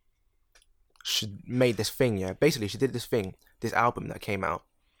 She made this thing, yeah. Basically, she did this album that came out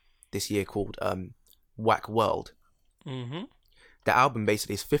this year called Whack World. Mm-hmm. The album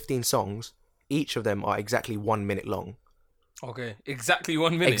basically is 15 songs. Each of them are exactly 1 minute long. Okay, exactly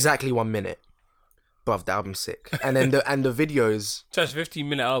 1 minute. Exactly 1 minute. Bruv, the album's sick. And then the videos. So it's a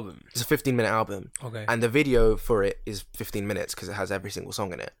 15-minute album. It's a 15-minute album. Okay. And the video for it is 15 minutes because it has every single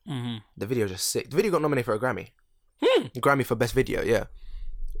song in it. Mm-hmm. The video's just sick. The video got nominated for a Grammy. Grammy for best video, yeah.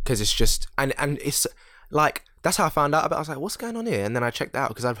 Because it's just and it's like that's how I found out about it. I was like, what's going on here? And then I checked it out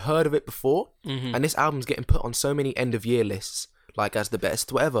because I've heard of it before. Mm-hmm. And this album's getting put on so many end of year lists, like as the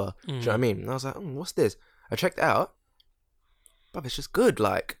best, whatever. Do you know what I mean? And I was like, what's this? I checked it out. But it's just good,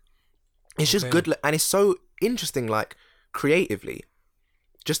 like it's just good, and it's so interesting, like creatively.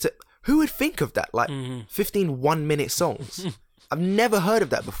 Just to, who would think of that? Like 15 1 minute songs. I've never heard of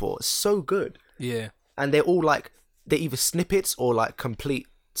that before. It's so good. Yeah. And they're all like they're either snippets or like complete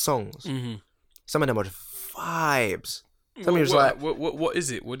songs. Mm-hmm. Some of them are just vibes. Some of them are just like what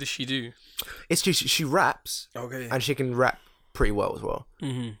is it? What does she do? it's just she raps. Okay. And she can rap pretty well as well.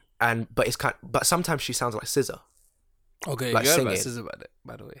 Mm-hmm. But sometimes she sounds like SZA. Okay, Like you heard about singing. SZA about it,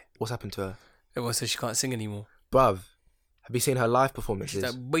 by the way. What's happened to her? Everyone says she can't sing anymore. Bruv, have you seen her live She's performances?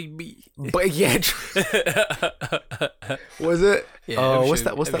 like, baby. But yeah, was it? Yeah, oh, every what's show-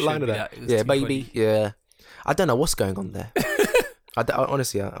 that? What's that every show line be of that? that. It was Yeah, too baby. funny. Yeah, I don't know what's going on there.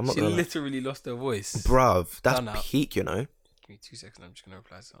 Honestly, I'm not She gonna lie. literally lost her voice. Bruv, that's Done out. peak, you know. Give me 2 seconds. I'm just gonna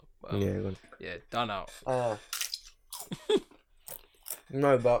reply to something. But, Yeah, go on. yeah, done out.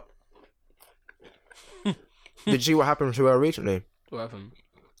 No, but did you see what happened to her recently? What happened?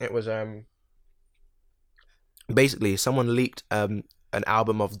 It was basically someone leaked an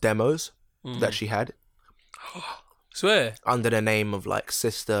album of demos that she had Swear. under the name of like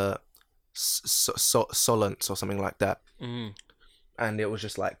Sister Solence or something like that, and it was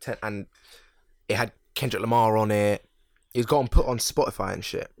just like 10, and it had Kendrick Lamar on it. It's gotten put on Spotify and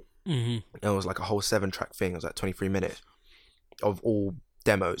shit. And it was like a whole 7-track thing. It was like 23 minutes of all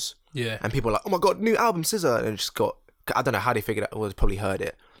demos. Yeah. And people were like, oh my god, new album, SZA. And it just got, I don't know how they figured it out, or they probably heard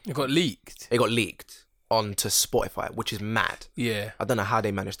it. It got leaked. It got leaked onto Spotify, which is mad. Yeah. I don't know how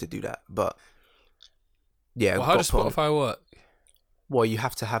they managed to do that, but yeah. Well, how got does put on- Spotify work? Well, you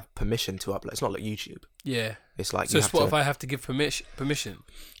have to have permission to upload. It's not like YouTube. Yeah. It's like So you have Spotify to. have to give permission.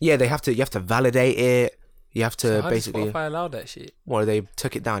 Yeah, they have to. You have to validate it. You have to So how basically. does Spotify allow that shit? Well, they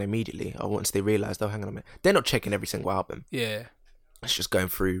took it down immediately. Or once they realized, oh, hang on a minute, they're not checking every single album. Yeah. It's just going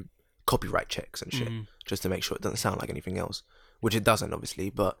through copyright checks and shit, just to make sure it doesn't sound like anything else, which it doesn't, obviously.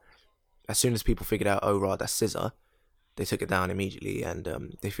 But as soon as people figured out, oh right, that's SZA, they took it down immediately, and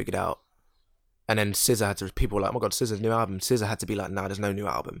they figured out. And then SZA had to. People were like, oh my god, SZA's new album. SZA had to be like, nah, there's no new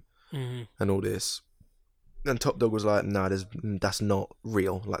album, and all this. And Top Dog was like, nah, that's not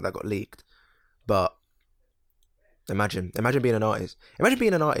real. Like that got leaked. But imagine being an artist. Imagine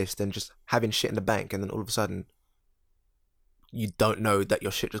being an artist and just having shit in the bank, and then all of a sudden, you don't know that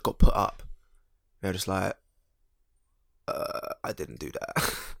your shit just got put up. You're just like, I didn't do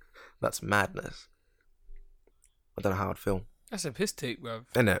that. That's madness. I don't know how I'd feel. That's a piss take, bruv.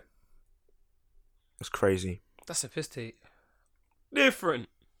 Isn't it? It's crazy. That's a piss take. Different.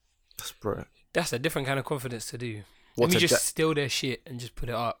 That's bro. That's a different kind of confidence to do. What's Let me a just steal their shit and just put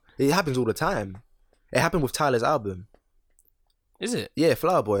it up. It happens all the time. It happened with Tyler's album. Is it? Yeah,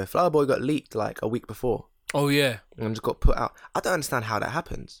 Flower Boy. Flower Boy got leaked like a week before Oh yeah. and just got put out. I don't understand how that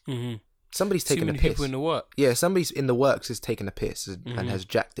happens. Mm-hmm. Somebody's Too taking a many piss. people in the work. Yeah, somebody's in the works is taking a piss and has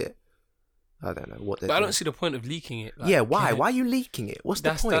jacked it. I don't know what they're But I doing. don't see the point of leaking it. Like, Yeah, why? can it- Why are you leaking it? What's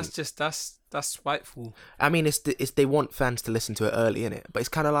the point? That's spiteful. I mean, it's they want fans to listen to it early, innit? But it's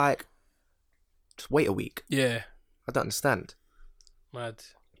kind of like, just wait a week. Yeah. I don't understand. Mad.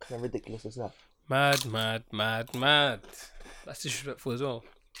 How ridiculous is that? Mad. That's disrespectful as well.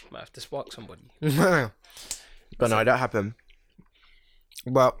 Might have to spark somebody. But no, that happened.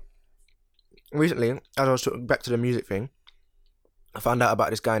 But recently, as I was talking back to the music thing, I found out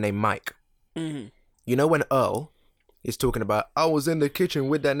about this guy named Mike. Mm-hmm. You know when Earl is talking about, I was in the kitchen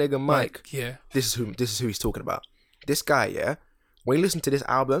with that nigga Mike. Yeah. This is who he's talking about. This guy, yeah. When you listen to this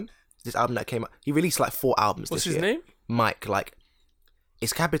album that came out, he released like 4 albums What's this his year. name? Mike, like,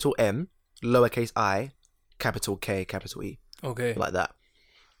 it's capital M, lowercase I, capital K, capital E. Okay. Like that.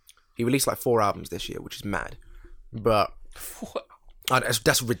 He released like 4 albums this year, which is mad. But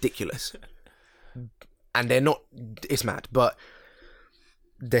that's ridiculous. And they're not, it's mad, but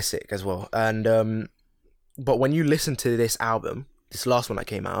they're sick as well. And but when you listen to this album, this last one that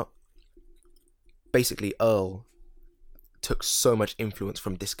came out, basically Earl took so much influence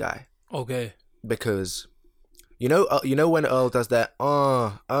from this guy. Okay. Because you know when Earl does that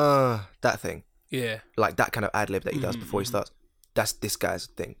that thing, Yeah. like that kind of ad lib that he does before he starts, that's this guy's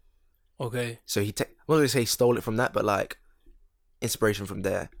thing. Okay. So I'm not gonna say he stole it from that, but like inspiration from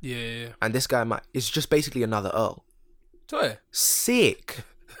there. Yeah. And this guy is just basically another Earl. So, Sick,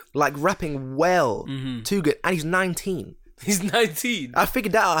 like rapping well, too good, and he's 19. he's 19. I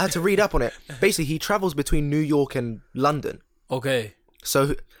figured that out. I had to read up on it. Basically, he travels between New York and London. Okay.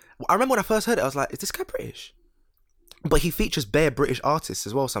 So I remember when I first heard it, I was like, is this guy British? But he features bare British artists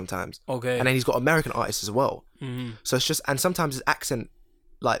as well sometimes. Okay. And then he's got American artists as well. Mm-hmm. So it's just, and sometimes his accent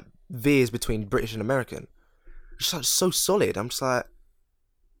like veers between British and American. It's just like so solid. I'm just like,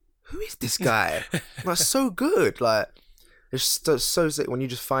 who is this guy? Like, so good. Like, it's so sick when you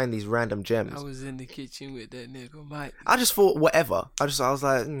just find these random gems. I was in the kitchen with that nigga Mike. I just thought whatever. I was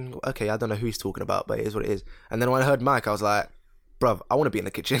like, okay, I don't know who he's talking about, but it is what it is. And then when I heard Mike, I was like, bruv, I want to be in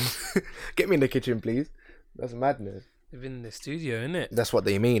the kitchen. Get me in the kitchen, please. That's madness. They've been in the studio, innit? That's what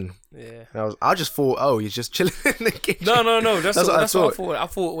they mean. Yeah. And I just thought, oh, he's just chilling in the kitchen. No. That's what I thought. thought. I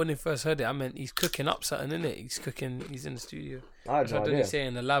thought when I first heard it, I meant he's cooking up something, innit? He's in the studio. I had That's no what idea. they say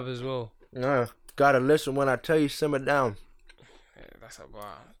in the lab as well. No, gotta listen when I tell you, simmer down. Yeah, that's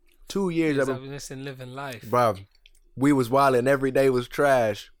about 2 years I've I've been listening, living life. bruv, we was wildin', every day was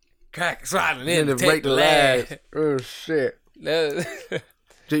trash. Crack, riding Then in, to take break the the last. last. Oh shit.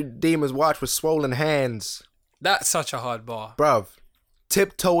 Demon's watch with swollen hands. That's such a hard bar. Bruv,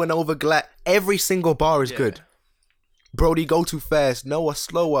 tiptoeing over glass. Every single bar is good. Brody, go too fast. Noah,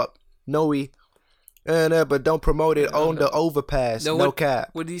 slow up. Noe. But don't promote it on the overpass. No cap.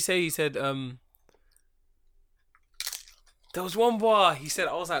 What did he say? He said, there was one bar. He said,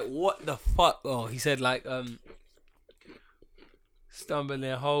 I was like, what the fuck? Oh, he said like, stumbling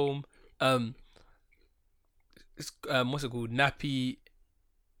home. What's it called? Nappy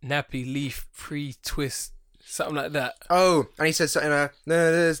leaf pre-twist. Something like that. Oh, and he said something,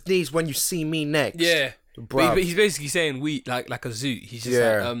 there's these when you see me next. Yeah. Bruv. But he's basically saying we like a zoot. He's just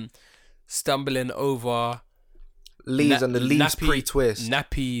like stumbling over Leaves and the leaves nappy, pre-twist.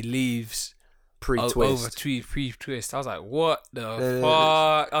 Nappy leaves Pre-twist. over pre-twist. I was like, what the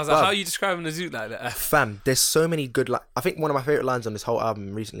fuck? I was like, how are you describing the zoot like that? Fam, there's so many good I think one of my favorite lines on this whole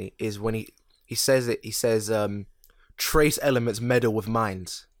album recently is when he says it. He says, trace elements meddle with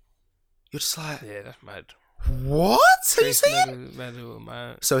minds. You're just like, Yeah, that's mad. what are you saying?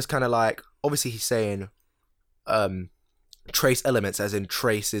 Man. So it's kind of like, obviously he's saying trace elements as in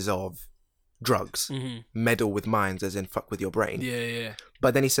traces of drugs, meddle with minds as in fuck with your brain. Yeah.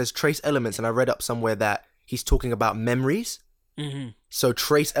 But then he says trace elements, and I read up somewhere that he's talking about memories. So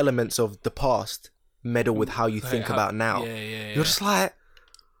trace elements of the past meddle with how you think about now. Yeah. You're just like,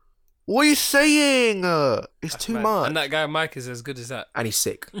 what are you saying? It's That's too mad. much. And that guy Mike is as good as that. And he's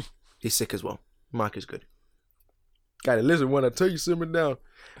sick. He's sick as well. Mike is good. Gotta listen when I tell you, simmer down.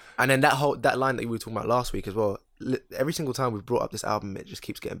 And then that line that we were talking about last week as well. Every single time we've brought up this album, it just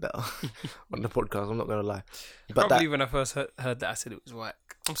keeps getting better on the podcast. I'm not gonna lie. But Probably when I first heard that, I said it was whack.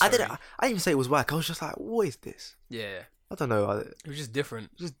 I'm sorry. I didn't even say it was whack. I was just like, what is this? Yeah. I don't know. It was just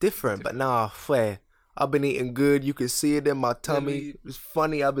different. Just different. But nah, fair. I've been eating good. You can see it in my tummy. It's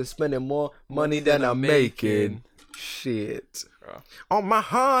funny. I've been spending more money than I'm making. Shit. Bro. On my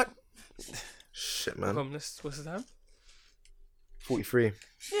heart. Shit, man. What's the time? 43.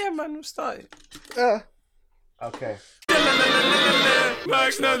 Yeah, man, we'll start. Okay.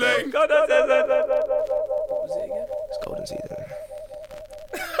 Max nothing. What was it again? It's golden season.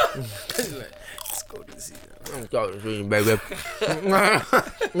 It's golden season. It's golden season, baby.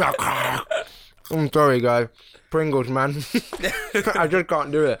 I'm sorry, guys. Pringles, man. I just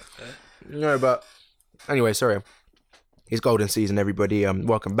can't do it. No, but anyway, sorry. It's golden season, everybody.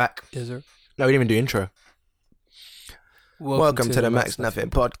 Welcome back. Yes, sir. No, we didn't even do intro. Welcome to the Max Nothing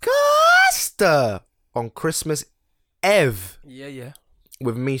podcast. Leicester on Christmas Eve Yeah.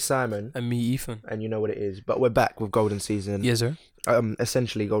 with me, Simon, And me, Ethan. and you know what it is. But we're back with Golden Season. Yes, sir.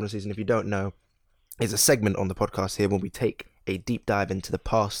 Essentially, Golden Season, if you don't know, is a segment on the podcast here when we take a deep dive into the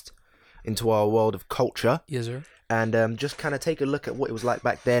past, into our world of culture, Yes, sir. and just kind of take a look at what it was like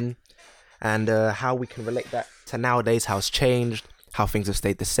back then, and how we can relate that to nowadays, how it's changed, how things have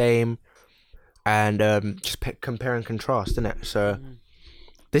stayed the same, and just compare and contrast, innit? So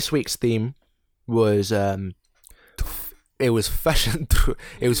this week's theme was it was fashion.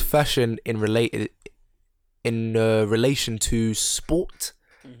 It was fashion in relation to sport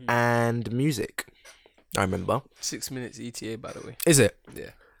and music. I remember. 6 minutes ETA, by the way. Is it? Yeah.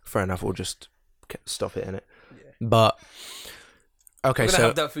 Fair enough. We'll just stop it, innit? Yeah. But okay, We're gonna so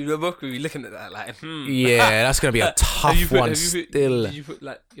have that food. We're both gonna be looking at that like, yeah, that's gonna be a tough one. Still, Did you put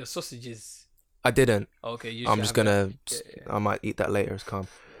like your sausages? I didn't. Oh, okay, you I'm should just have gonna. that. Yeah. I might eat that later. It's calm.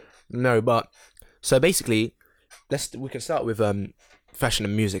 No, but so basically, we can start with fashion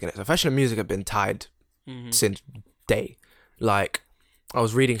and music, innit? So fashion and music have been tied since day. Like, I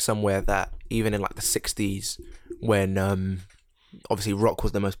was reading somewhere that even in like the 60s, when obviously rock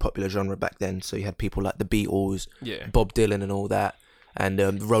was the most popular genre back then, so you had people like the Beatles, Yeah. Bob Dylan and all that, and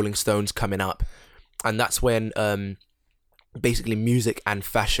the Rolling Stones coming up, and that's when basically music and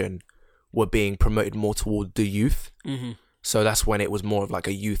fashion were being promoted more toward the youth. So that's when it was more of like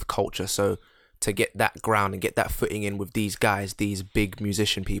a youth culture. So to get that ground and get that footing in with these guys, these big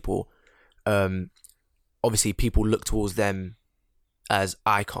musician people, obviously people look towards them as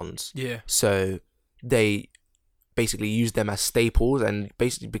icons. Yeah. So they basically used them as staples, and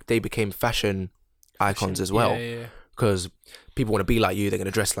basically they became fashion icons as well. Yeah. Because people want to be like you, they're going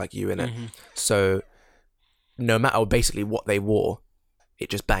to dress like you, innit? So no matter basically what they wore, it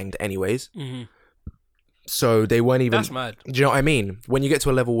just banged anyways. So they weren't even... That's mad. Do you know what I mean? When you get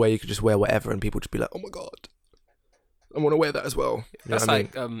to a level where you could just wear whatever and people just be like, oh my God, I want to wear that as well. You know That's what I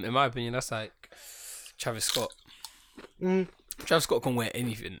like, in my opinion, that's like Travis Scott. Travis Scott can wear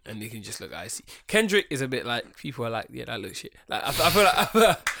anything and they can just look icy. Kendrick is a bit like, people are like, yeah, that looks shit. Like I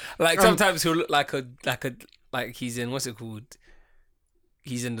feel like sometimes he'll look like he's in, what's it called?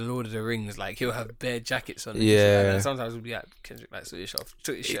 He's in the Lord of the Rings. Like, he'll have bare jackets on. Yeah. And sometimes we'll be like, Kendrick, like, switch off,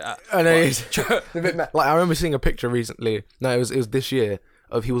 took his shit out. I know. It's a bit mad. Like, I remember seeing a picture recently. No, it was this year,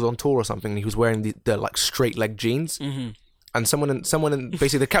 of he was on tour or something and he was wearing the like straight leg jeans. And someone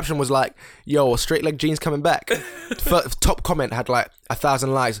basically the caption was like, yo, straight leg jeans coming back. Top comment had like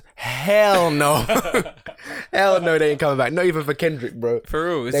 1,000 likes. Hell no. Hell no, they ain't coming back. Not even for Kendrick, bro. For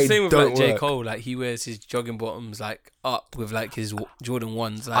real. It's They the same with don't like J. work. Cole. Like, he wears his jogging bottoms like up with like his Jordan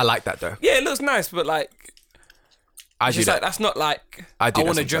 1s. Like, I like that though. yeah, it looks nice, but like, I it's do just that. like, that's not like, I do that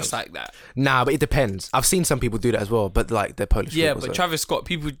want to dress sometimes. like that. Nah, but it depends. I've seen some people do that as well, but like they're Polish Yeah, people. but so. Travis Scott,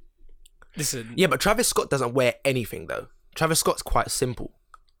 people, listen. Yeah, but Travis Scott doesn't wear anything though. Travis Scott's quite simple.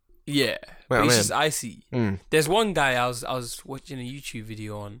 Yeah, but I it's mean. just icy. There's one guy I was watching a YouTube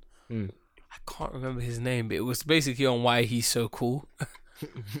video on. I can't remember his name, but it was basically on why he's so cool.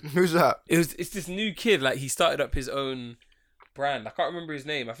 Who's that? It's this new kid. Like, he started up his own brand. I can't remember his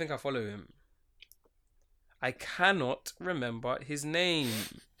name. I think I follow him. I cannot remember his name.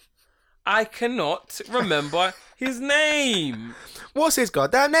 What's What's his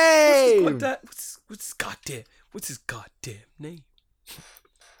goddamn name? What's his goddamn name?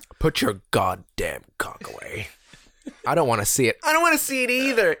 Put your goddamn cock away. I don't want to see it. I don't want to see it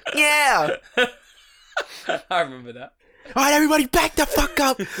either. Yeah. I remember that. All right, everybody, back the fuck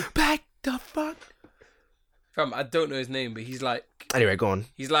up. Back the fuck. Fam, I don't know his name, but he's like Anyway, go on.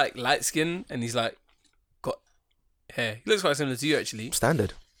 light skin and he's like got hair. He looks quite similar to you actually.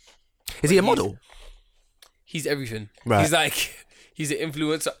 Standard. Is he a model? He's everything. Right. He's like, he's an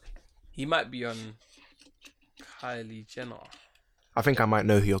influencer. He might be on Kylie Jenner. I think I might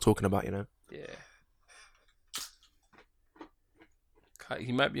know who you're talking about, you know. Yeah.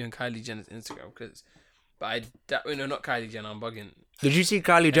 He might be on Kylie Jenner's Instagram, no, not Kylie Jenner, I'm bugging. Did you see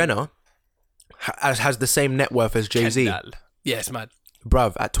Kylie Jenner has the same net worth as Jay-Z? Kendall. Yeah, it's mad.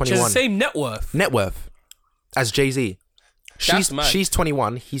 Bruv, at 21. She has the same net worth. Net worth as Jay-Z. That's mad. She's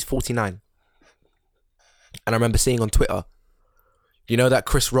 21, he's 49. And I remember seeing on Twitter, you know that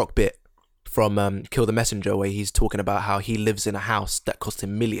Chris Rock bit from Kill the Messenger where he's talking about how he lives in a house that cost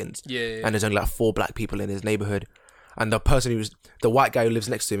him millions. Yeah. And there's only like 4 black people in his neighborhood. And the white guy who lives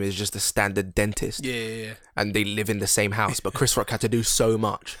next to him is just a standard dentist. Yeah. And they live in the same house. But Chris Rock had to do so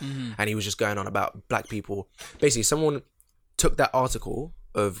much. And he was just going on about black people. Basically, someone took that article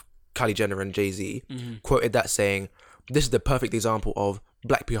of Kylie Jenner and Jay-Z, quoted that saying, this is the perfect example of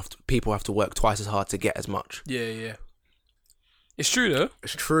black people have to work twice as hard to get as much. Yeah. It's true though.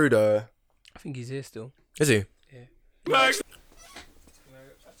 It's true though. I think he's here still. Is he? Yeah. You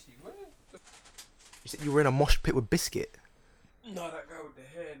said you were in a mosh pit with Biscuit. No, that guy with the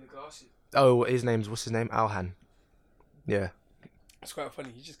hair and the glasses. Oh, what's his name? Alhan. Yeah. It's quite funny.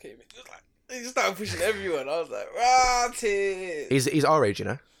 He just came in. He just started pushing everyone. I was like, rotted. He's our age, you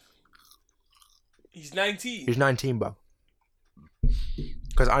know. He's 19. He's 19, bro.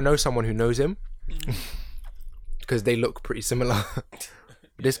 Because I know someone who knows him. Because they look pretty similar.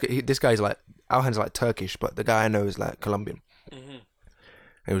 This guy's like, Alhan's like Turkish, but the guy I know is like Colombian. Mm-hmm.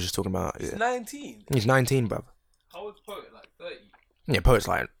 He was just talking about. He's 19. He's 19, bro. How old's Poet? Like 30. Yeah, Poet's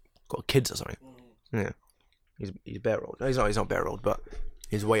like got kids or something. Mm-hmm. Yeah, he's bare old. No, he's not bare old, but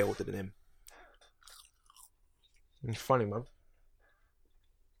he's way older than him. It's funny, man.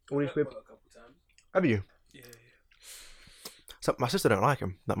 All these people. Have you? Yeah. So my sister don't like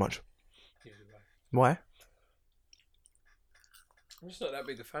him that much. Why? I'm just not that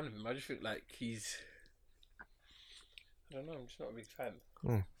big a fan of him. I just feel like he's. I don't know. I'm just not a big fan.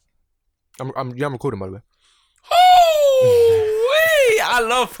 I'm recording, by the way. Oh, wait! I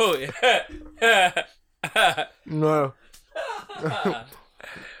love Poet. No.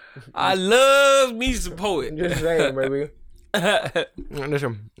 I love me some Poet. Just saying, baby.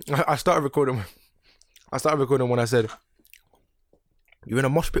 Listen, I started recording when I said, "You in a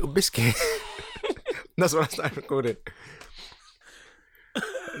mosh pit with Biscuit?" That's when I started recording.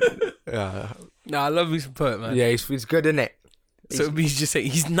 Yeah. No, I love me some Poet, man. Yeah, he's good, isn't it? So he's just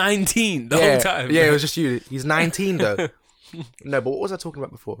saying he's 19 the whole time. Yeah, it was just you. He's 19 though. No, but what was I talking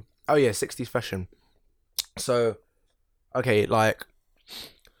about before? Oh yeah, 60s fashion. So, okay, like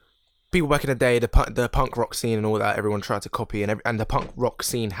people back in the day, the punk rock scene and all that, everyone tried to copy, and the punk rock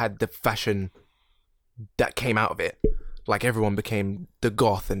scene had the fashion that came out of it. Like everyone became the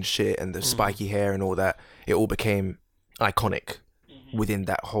goth and shit, and the spiky hair and all that. It all became iconic within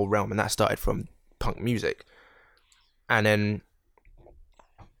that whole realm, and that started from punk music. And then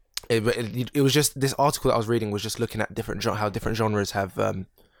it was just this article that I was reading was just looking at how different genres have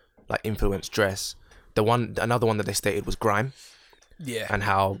like influenced dress. Another one that they stated was grime. Yeah. And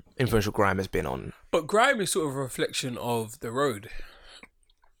how influential grime has been on. But grime is sort of a reflection of the road.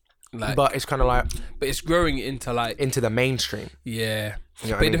 Like, but it's kind of like. But it's growing into the mainstream. Yeah.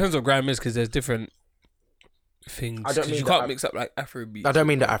 You know but it depends what grime is, because there's different things. You can't mix up like Afrobeat. I don't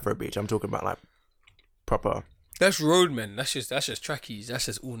mean the Afrobeat. I'm talking about like proper. That's roadmen. That's just trackies. That's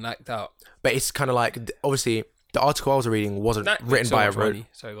just all knocked out. But it's kind of like, obviously the article I was reading wasn't written by a road.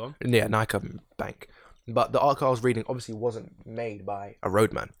 Sorry, go on. Yeah, Nike Bank. But the article I was reading obviously wasn't made by a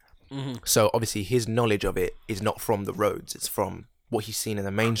roadman. Mm-hmm. So obviously his knowledge of it is not from the roads. It's from what he's seen in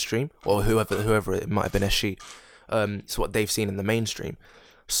the mainstream, or whoever it might have been, a she. It's what they've seen in the mainstream.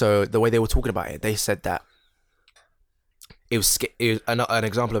 So the way they were talking about it, they said that it was an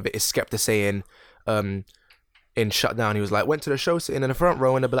example of it is Skepta saying, in Shutdown, he was like, went to the show sitting in the front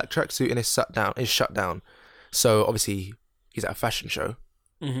row in a black tracksuit and is shut down. So obviously he's at a fashion show.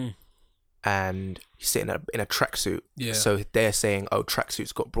 Mm-hmm. And he's sitting in a tracksuit. Yeah. So they're saying, oh,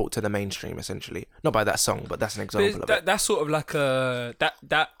 tracksuits got brought to the mainstream, essentially. Not by that song, but that's an example of it. That's sort of like a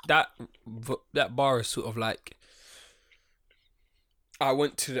that bar is sort of like, I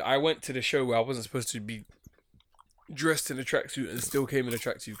went to the show where I wasn't supposed to be dressed in a tracksuit and still came in a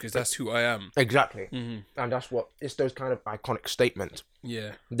tracksuit because that's who I am. Exactly. Mm-hmm. And that's what it's those kind of iconic statements.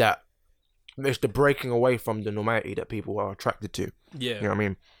 Yeah. That it's the breaking away from the normality that people are attracted to. Yeah. You know what I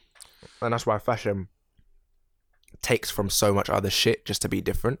mean? And that's why fashion takes from so much other shit just to be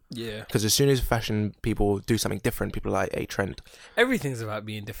different. Yeah. Because as soon as fashion people do something different, people are like, hey, trend. Everything's about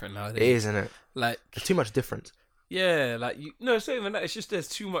being different nowadays. It is, isn't it? Like, there's too much difference. Yeah, like it's not even that. It's just there's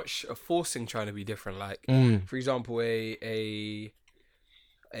too much forcing trying to be different. Like, for example, an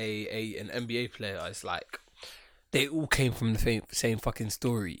NBA player is like, they all came from the same fucking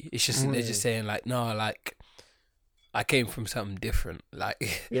story. It's just they're just saying like, no, like, I came from something different.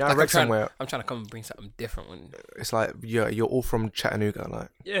 Like, you know, like I read somewhere. I'm trying to come and bring something different. It's like you're all from Chattanooga. Like,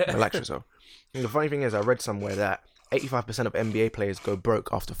 relax yourself. And the funny thing is, I read somewhere that 85% of NBA players go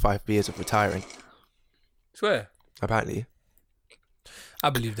broke after 5 years of retiring. Swear. Apparently.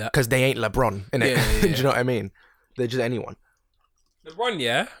 I believe that. Because they ain't LeBron, innit? Yeah. Do you know what I mean? They're just anyone.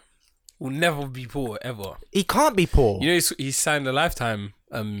 LeBron, will never be poor, ever. He can't be poor. You know, he signed a lifetime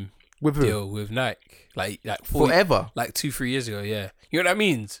with deal with Nike. Like forever. Like 2-3 years ago, yeah. You know what that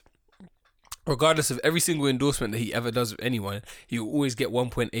means? Regardless of every single endorsement that he ever does with anyone, he will always get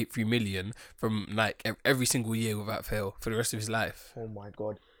 1.83 million from Nike every single year without fail for the rest of his life. Oh my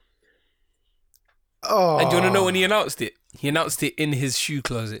God. Oh. And do you want to know when he announced it? He announced it in his shoe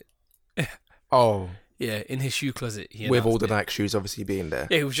closet. Oh. Yeah, in his shoe closet. With all the Nike shoes obviously being there.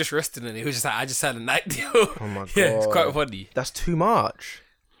 Yeah, he was just resting in it. He was just like, I just had a Nike deal. Oh my god. Yeah, it's quite funny. That's too much.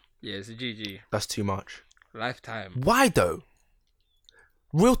 Yeah, it's a GG. That's too much. Lifetime. Why though?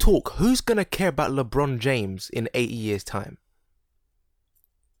 Real talk, who's gonna care about LeBron James in 80 years' time?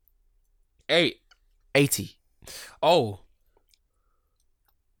 8. 80. Oh.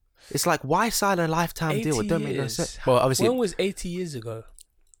 It's like, why sign a lifetime deal? It don't make no sense. Well, obviously, When was 80 years ago?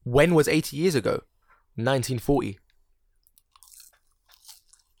 when was 80 years ago? 1940.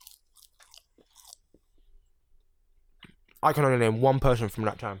 I can only name one person from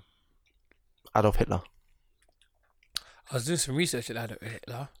that time. Adolf Hitler. I was doing some research on Adolf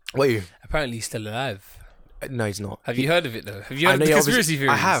Hitler. Were you? Apparently he's still alive. No, he's not. Have you heard of it though? Have you I heard know of the you conspiracy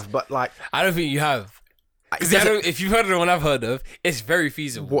theories? I have, but like, I don't think you have. Because if you've heard of the one I've heard of, it's very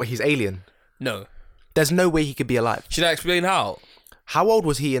feasible. what? He's alien. No. There's no way he could be alive. Should I explain how? How old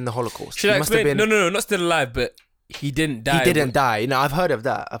was he in the Holocaust? Should he I must have explain? been. No, not still alive, but he didn't die. He didn't die. No, I've heard of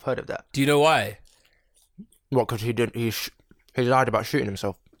that. Do you know why? What? Because he didn't. He lied about shooting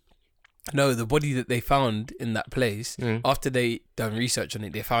himself. No, the body that they found in that place, after they done research on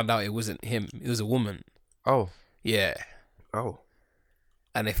it, they found out it wasn't him. It was a woman. Oh. Yeah. Oh.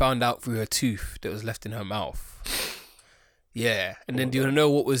 And they found out through her tooth that was left in her mouth. Yeah. And then do you want to know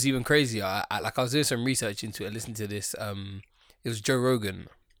what was even crazier? I was doing some research into it. Listening to this. It was Joe Rogan.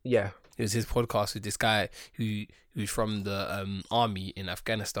 Yeah. It was his podcast with this guy who's from the army in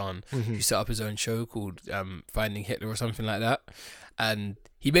Afghanistan, who set up his own show called Finding Hitler or something like that. And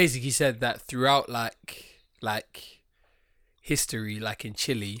he basically said that throughout like history, like in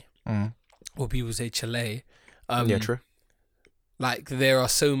Chile, or people say Chile, yeah, true. like there are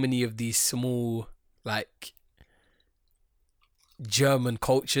so many of these small like German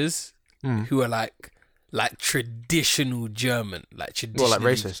cultures who are like traditional German, like traditional. Well,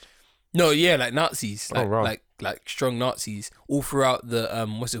 like racist. No, yeah, like Nazis, like, right. like strong Nazis, all throughout the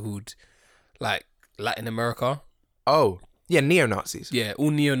what's it called, like Latin America. Oh, yeah, neo-Nazis. Yeah, all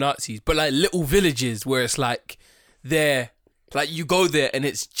neo-Nazis, but like little villages where it's like they're like you go there and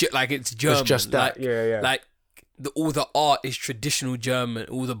it's like it's German. It's just that, like, yeah. Like all the art is traditional German,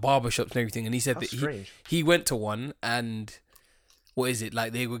 all the barbershops and everything. And he said That's that strange. he went to one and what is it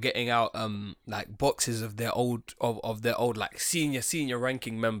like they were getting out like boxes of their old like senior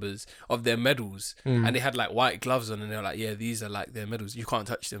ranking members of their medals, and they had like white gloves on, and they were like, yeah, these are like their medals. You can't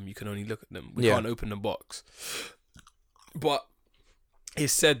touch them. You can only look at them. We can't open the box. But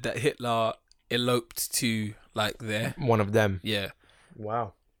it's said that Hitler eloped to like there. One of them. Yeah.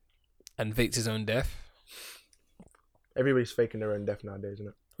 Wow. And faked his own death. Everybody's faking their own death nowadays, isn't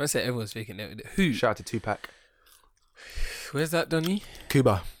it? I say everyone's faking it. Who? Shout out to Tupac. Where's that, Donny?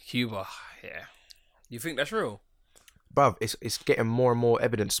 Cuba. Cuba. Yeah. You think that's real? Bruv, it's getting more and more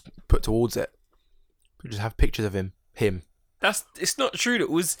evidence put towards it. We just have pictures of him. It's not true. That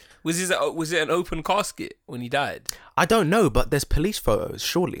was it an open casket when he died? I don't know, but there's police photos,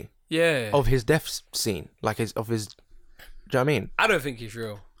 surely, Yeah. of his death scene, like do you know what I mean? I don't think it's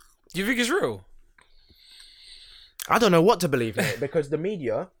real. Do you think it's real? I don't know what to believe in it because the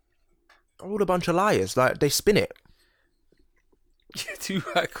media are all a bunch of liars. Like they spin it.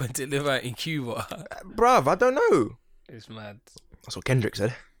 Tupac went to live out in Cuba. Bruv, I don't know. It's mad. That's what Kendrick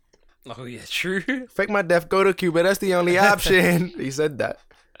said. Oh yeah, true. Fake my death, go to Cuba. That's the only option. He said that.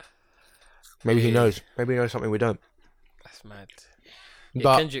 Maybe he knows. Maybe he knows something we don't. That's mad. Yeah,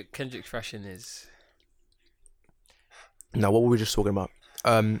 But Kendrick's fashion is. No, what were we just talking about?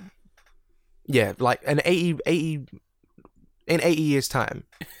 Yeah, like in 80 years' time,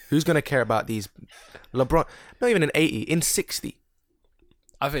 who's gonna care about these LeBron? Not even in 80, in 60.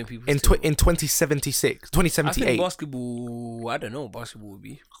 I think people In 2076, I 2078. think basketball. I don't know what basketball would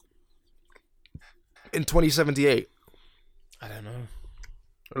be. In 2078, I don't know.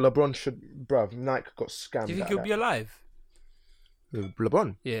 LeBron should, bruv, Nike got scammed. Do you think he'll be alive?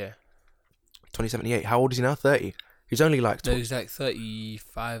 LeBron, Yeah. 2078. How old is he now? 30. He's only like No, he's like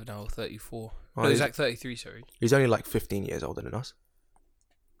 35 now, 34. Oh, No, he's he's- like 33, sorry. he's only like 15 years older than us.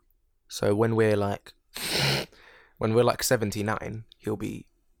 So when we're like 79, he'll be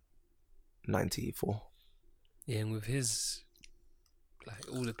 94. Yeah, and with his, like,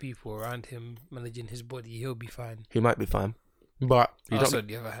 all the people around him managing his body, he'll be fine. He might be fine, but you Us don't. on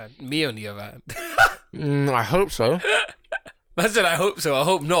the other hand. Me on the other hand. I hope so. I said I hope so, I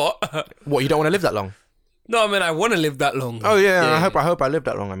hope not. What, you don't want to live that long? No, I mean, I want to live that long. Oh yeah, I hope I live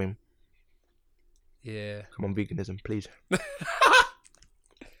that long. I mean, Yeah. come on, veganism, please.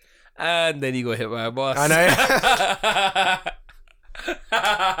 And then he got hit by a bus. I know.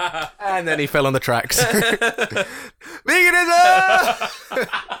 And then he fell on the tracks. Veganism.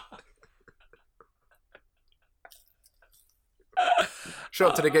 Show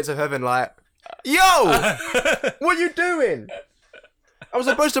up to the gates of heaven like, yo, what you doing? I was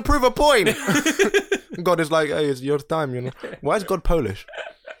supposed to prove a point. God is like, hey, it's your time, you know. Why is God Polish?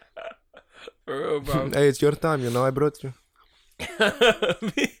 For real, bro. Hey, it's your time, you know. I brought you.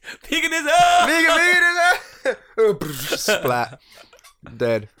 Picking his up. Splat.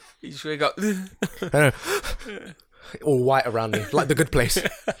 Dead. You just wake up. All white around me, like the Good Place.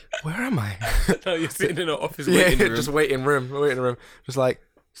 Where am I? No, you're sitting in an office waiting room. Just waiting room. Just like,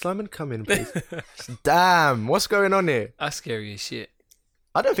 Simon, come in, please. Damn, what's going on here? That's scary as shit.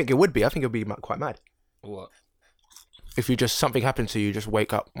 I don't think it would be. I think it would be quite mad. What? If you just, something happens to you, just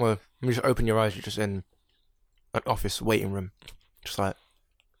wake up. Well, you just open your eyes, you're just in an office waiting room. Just like,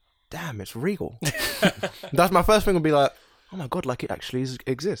 damn, it's regal. That's my first thing would be like, oh my God, like it actually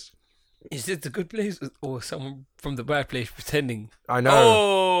exists. Is it the Good Place or someone from the Bad Place pretending? I know.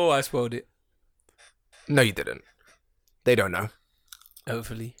 Oh, I spoiled it. No, you didn't. They don't know.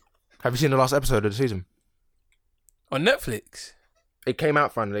 Hopefully. Have you seen the last episode of the season? On Netflix? It came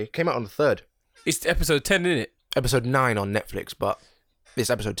out finally. It came out on the 3rd. It's episode 10, isn't it? Episode 9 on Netflix, but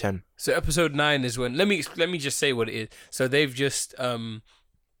it's episode 10. So episode 9 is when... Let me just say what it is. So they've just come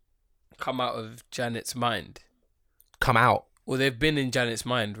out of Janet's mind. Come out? Well, they've been in Janet's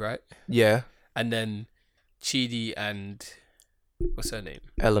mind, right? Yeah. And then Chidi and... What's her name?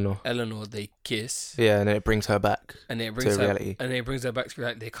 Eleanor, they kiss. Yeah, and then it brings her back and then it brings to her, reality. And then it brings her back to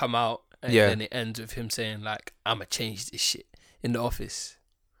reality. They come out and then it ends with him saying like, I'ma change this shit in the office.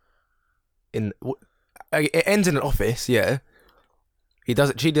 It ends in an office, yeah. He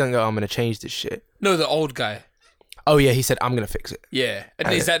doesn't. She doesn't go, I'm gonna change this shit. No, the old guy. Oh yeah, he said, I'm gonna fix it. Yeah.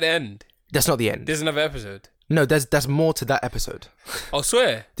 And is that the end? That's not the end. There's another episode. No, there's more to that episode. I'll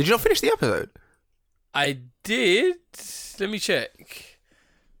swear. Did you not finish the episode? I did. Let me check.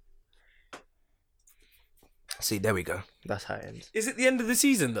 See, there we go. That's how it ends. Is it the end of the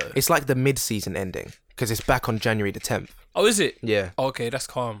season though? It's like the mid-season ending because it's back on January the 10th. Oh, is it? Yeah. Okay, that's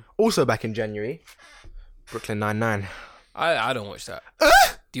calm. Also back in January, Brooklyn Nine-Nine. I don't watch that.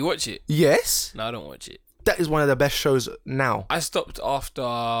 Do you watch it? Yes. No, I don't watch it. That is one of the best shows now. I stopped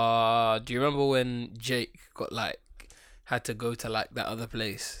after. Do you remember when Jake got had to go to that other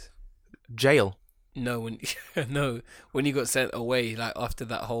place? Jail. No, when he got sent away after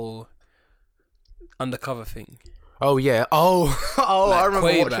that whole undercover thing. Oh yeah. Oh, I remember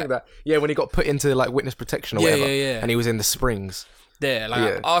way watching back. that. Yeah, when he got put into witness protection or whatever. Yeah. And he was in the Springs.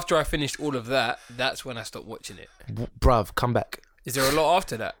 Yeah, after I finished all of that, that's when I stopped watching it. Bruv, come back. Is there a lot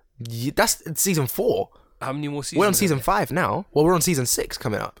after that? Yeah, that's season 4. How many more seasons? We're on season 5 now. Well, we're on season 6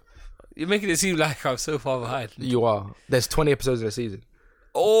 coming up. You're making it seem like I'm so far behind. You are. There's 20 episodes in a season.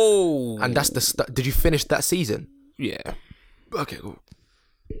 Oh. And that's the did you finish that season? Yeah. Okay, cool.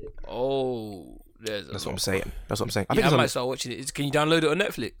 Oh. That's what I'm saying. I might start watching it. Can you download it on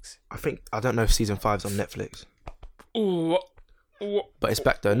Netflix? I don't know if season 5's on Netflix. Oh. But it's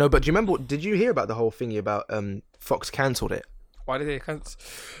back though. No, but do you remember? Did you hear about the whole thingy about Fox cancelled it? Why did they cancel?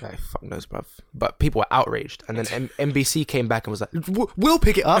 Like, fuck knows, bruv. But people were outraged, and then NBC came back and was like, "We'll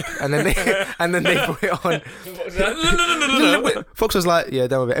pick it up," and then they put it on. No. Fox was like, "Yeah,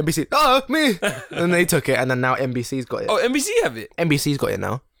 done with it." NBC, oh me, and they took it, and then now NBC's got it. Oh, NBC have it. NBC's got it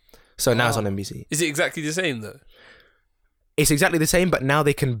now, so now it's on NBC. Is it exactly the same though? It's exactly the same, but now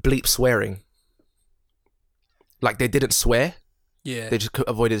they can bleep swearing. Like they didn't swear. Yeah. They just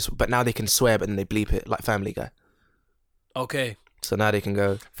avoided this, but now they can swear, but then they bleep it like Family Guy. Okay. So now they can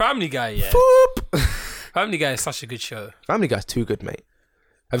go Family Guy, yeah. Boop! Family Guy is such a good show. Family Guy's too good, mate.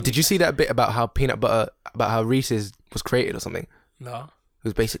 Did you see that bit about how how Reese's was created or something? No. It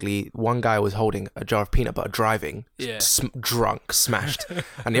was basically one guy was holding a jar of peanut butter driving, drunk, smashed,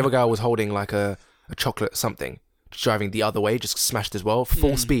 and the other guy was holding a chocolate something, driving the other way, just smashed as well,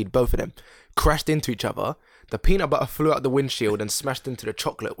 full speed, both of them crashed into each other. The peanut butter flew out the windshield and smashed into the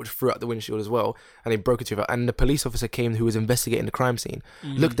chocolate, which flew out the windshield as well, and they broke into each other. And the police officer came, who was investigating the crime scene,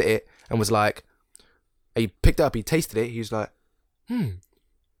 looked at it and was like, he picked it up, he tasted it, he was like, and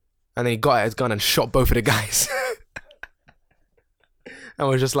then he got out his gun and shot both of the guys. And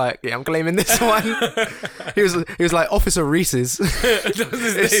was just like, yeah, I'm claiming this one. he was like, Officer Reese's.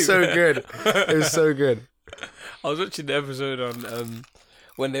 It's so good. It was so good. I was watching the episode on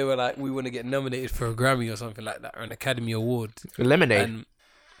when they were like, we want to get nominated for a Grammy or something like that, or an Academy Award. Lemonade?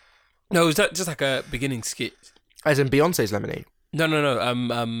 No, it was just like a beginning skit. As in Beyonce's Lemonade?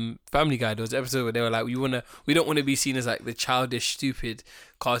 No. Family Guy. There was an episode where they were like, we don't want to be seen as like the childish, stupid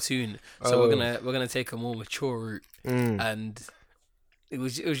cartoon, so we're gonna take a more mature route, and it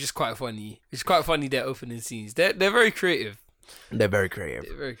was just quite funny. It's quite funny, their opening scenes. They're very creative. They're very creative.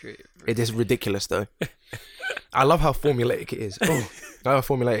 They're very creative. It is ridiculous though. I love how formulaic it is. Oh, I love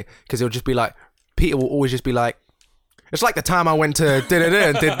how formulaic, because it'll just be like, Peter will always just be like, it's like the time I went to da-da-da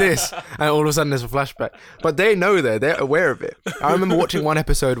and did this, and all of a sudden there's a flashback. But they know they're aware of it. I remember watching one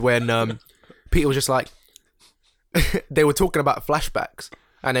episode when Peter was just like, they were talking about flashbacks,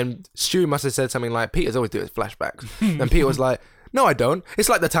 and then Stewie must have said something like, Peter's always doing flashbacks. And Peter was like, no, I don't. It's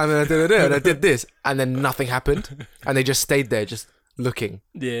like the time I da-da-da and I did this, and then nothing happened, and they just stayed there just looking.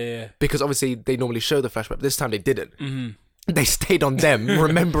 Yeah. Because obviously they normally show the flashback, but this time they didn't. Mm-hmm. They stayed on them,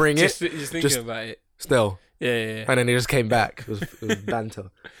 remembering just thinking about it. Still. Yeah. And then he just came back. It was banter.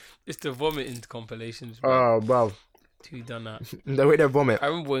 It's the vomiting compilations. Bro. Oh, wow. Who done that? The way they vomit. I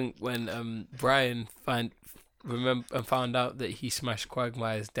remember when Brian found out that he smashed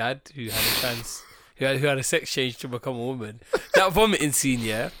Quagmire's dad, who had a sex change to become a woman. That vomiting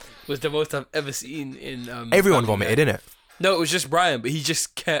scene, was the most I've ever seen in. Everyone vomited, innit? No, it was just Brian, but he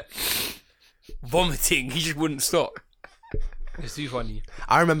just kept vomiting. He just wouldn't stop. It's too funny.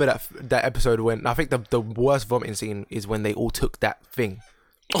 I remember that episode when I think the worst vomiting scene is when they all took that thing.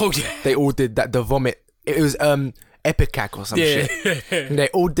 Oh yeah, they all did that. The vomit. It was Epicac or some shit. And they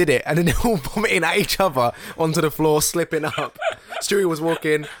all did it, and then they all vomiting at each other onto the floor, slipping up. Stewie was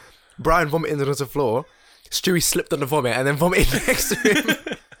walking, Brian vomiting onto the floor. Stewie slipped on the vomit and then vomited next to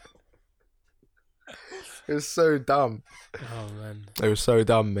him. It was so dumb. Oh man, it was so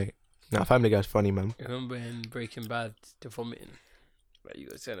dumb, mate. No, Family Guy's funny, man. I remember in Breaking Bad, the vomiting. Like you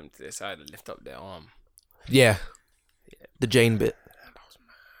got to send them to the side and lift up their arm. Yeah. The Jane bit.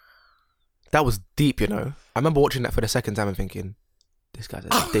 That was deep, you know. I remember watching that for the second time and thinking, this guy's a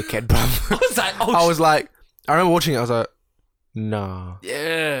dickhead, bruv. I was like, I remember watching it, I was like, nah.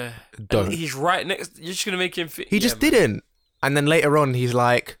 Yeah. Don't. And he's right next. You're just going to make him fit. He just didn't. And then later on, he's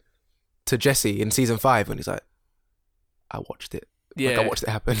like, to Jesse in season 5, when he's like, I watched it. Yeah. Like, I watched it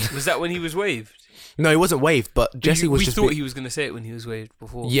happen. Was that when he was waved? No, he wasn't waved, but Jesse was just... We thought he was going to say it when he was waved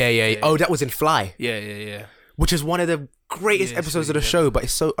before. Yeah. Oh, that was in Fly. Yeah. Which is one of the greatest episodes of the show, but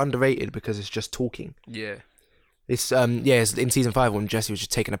it's so underrated because it's just talking. Yeah. It's it's in season 5 when Jesse was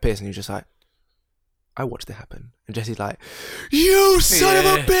just taking a piss and he was just like, I watched it happen. And Jesse's like, you son of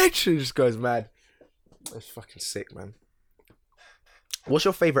a bitch! And he just goes mad. That's fucking sick, man. What's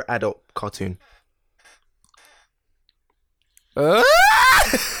your favourite adult cartoon? I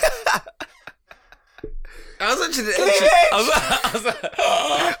was watching the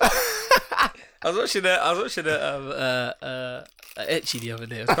I was watching Ecchi the other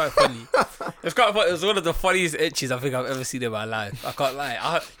day. It was quite funny. It was one of the funniest Ecchis I think I've ever seen in my life. I can't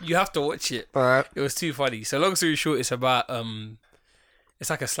lie. You have to watch it. Alright. It was too funny. So long story short, it's about it's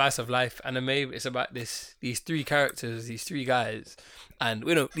like a slice of life anime. It's about these 3 characters, these 3 guys, and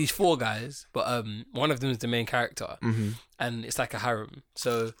these 4 guys, but one of them is the main character, and it's like a harem.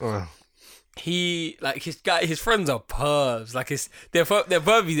 So his friends are pervs. Like they're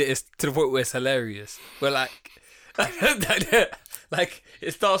pervy that it's to the point where it's hilarious. We're like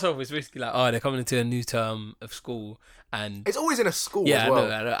it starts off with basically like, they're coming into a new term of school, and it's always in a school. Yeah, as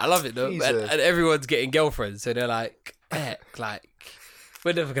well. I know. I love it though, and everyone's getting girlfriends, so they're like, like,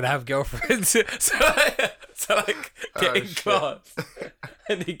 we're never gonna have girlfriends. so get in class,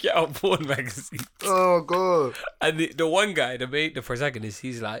 and they get out porn magazines. Oh god! And the one guy, the protagonist,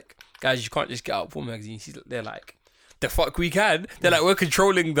 he's like, guys, you can't just get out porn magazines. They're like, the fuck we can. They're like, we're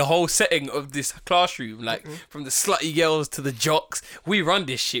controlling the whole setting of this classroom, like from the slutty girls to the jocks. We run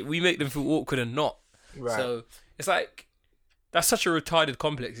this shit. We make them feel awkward and not. Right. So it's like, that's such a retarded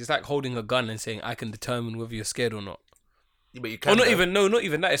complex. It's like holding a gun and saying, I can determine whether you're scared or not. But you can. Not even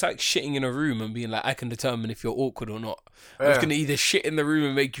that. It's like shitting in a room and being like, I can determine if you're awkward or not. Yeah. I'm just gonna either shit in the room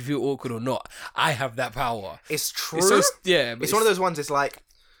and make you feel awkward or not. I have that power. It's true. It's one of those ones. It's like,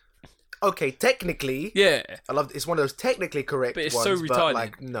 okay, technically, I love. It's one of those technically correct, but it's ones, so retarded. But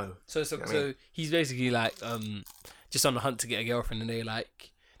like, no. So he's basically like, just on the hunt to get a girlfriend, and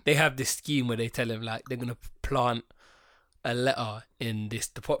they have this scheme where they tell him like they're gonna plant a letter in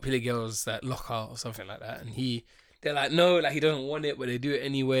the popular girls' locker or something like that, and they're like, no, like he doesn't want it, but they do it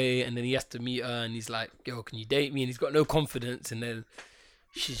anyway, and then he has to meet her, and he's like, yo, can you date me? And he's got no confidence, and then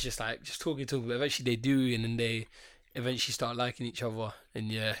she's just like, just talking, but eventually they do, and then they eventually start liking each other,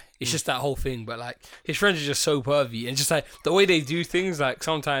 and it's just that whole thing. But like, his friends are just so pervy, and just like the way they do things, like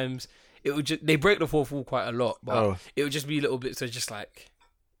sometimes they break the fourth wall quite a lot, but it would just be little bits of just like,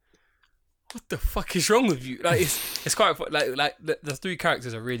 what the fuck is wrong with you? Like it's quite like the 3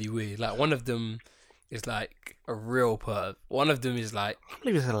 characters are really weird. Like one of them is like a real perv. One of them is like, I can't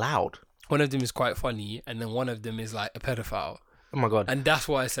believe it's allowed. One of them is quite funny, and then one of them is like a pedophile. Oh my god! And that's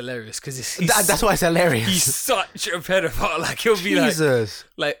why it's hilarious, because that's why it's hilarious. He's such a pedophile. Like he'll be Jesus.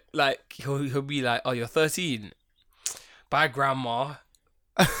 like he'll be like, oh, you're 13. Bye, grandma.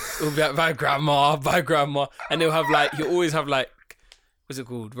 It'll be like, bye, grandma. Bye, grandma. And he'll have like, he'll always have like, what's it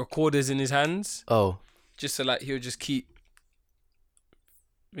called? Recorders in his hands. Oh. Just so like, he'll just keep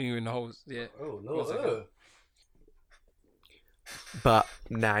fingering the holes. Yeah. Oh, One second. But,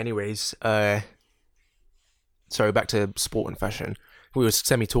 anyways, sorry, back to sport and fashion. We were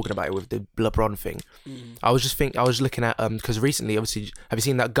talking about it with the LeBron thing. I was looking at, because recently, obviously, have you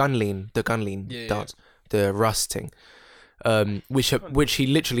seen that the gun lean dance? The Rust thing. Which he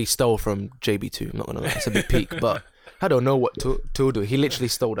literally stole from JB2. I'm not gonna lie, it's a big peak, but I don't know what to do. He literally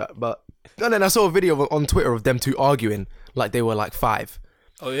stole that. But and then I saw a video on Twitter of them two arguing like they were like 5.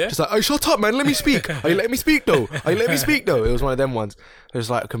 Oh yeah. Just like, oh, shut up, man. Let me speak. Are you letting me speak though? It was one of them ones. It was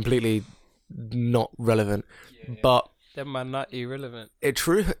like completely not relevant. But them man not irrelevant. It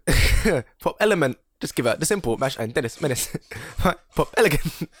true. Pop element. Just give out the simple mash and Dennis Menace. Pop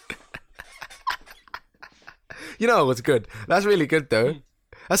elegant. You know what's good? That's really good though.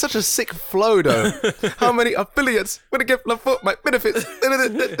 That's such a sick flow though. How many affiliates would give LaFoot my benefits?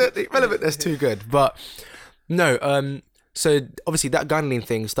 Relevant. That's too good. But no, so obviously that gun lean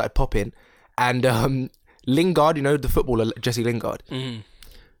thing started popping, and Lingard, you know, the footballer Jesse Lingard,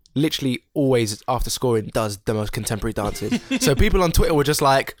 literally always after scoring does the most contemporary dances. So people on Twitter were just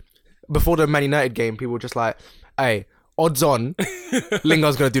like, before the Man United game, people were just like, hey, odds on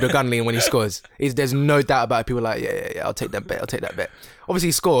Lingard's gonna do the gun lean when he scores. There's no doubt about it. People are like, yeah, I'll take that bet. Obviously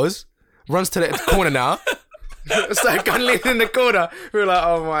he scores, runs to the corner now. It's like gun lean in the corner. We were like,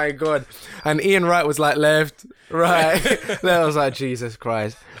 oh my god. And Ian Wright was like left, right. Then I was like, Jesus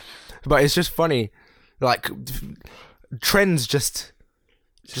Christ. But it's just funny. Like trends just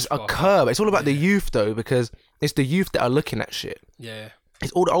occur. But it's all about the youth though, because it's the youth that are looking at shit. Yeah.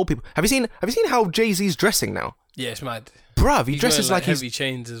 It's all the old people. Have you seen how Jay-Z's dressing now? Yeah, it's mad. Bruv, he dresses like he's heavy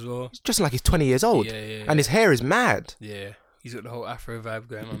chains as well. He's dressing like he's 20 years old. Yeah. And his hair is mad. Yeah. He's got the whole Afro vibe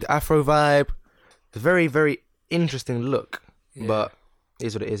going on. The Afro vibe. It's a very, very interesting look. Yeah. But it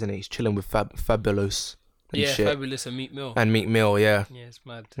is what it is, isn't it? He's chilling with Fabulous and shit. Fabulous and Meek Mill. And Meek Mill, yeah. Yeah, it's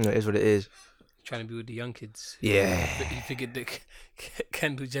mad. You know, it is what it is. Trying to be with the young kids. Yeah. He figured that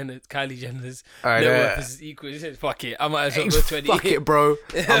Kendall Jenner, Kylie Jenner's Alright, net worth is equal. He said, fuck it, I might as well go 20. Fuck it, bro.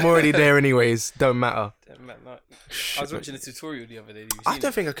 I'm already there anyways. Don't matter. I was watching a tutorial the other day. I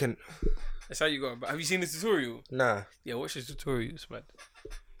don't think I can. That's how you got. Have you seen the tutorial? Nah. Yeah, watch the tutorial. It's mad.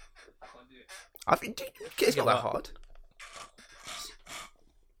 I think it's not that hard.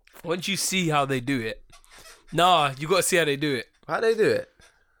 Once you see how they do it, you gotta see how they do it. How do they do it?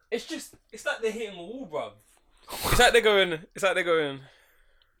 It's like they're hitting a wall, bruv. It's like they're going.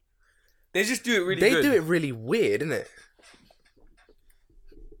 They just do it really good. They do it really weird, innit?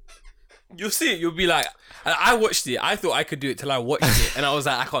 You'll see it. You'll be like, I watched it. I thought I could do it till I watched it, and I was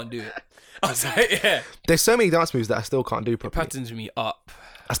like, I can't do it. I was like, yeah. There's so many dance moves that I still can't do properly. It patterns me up.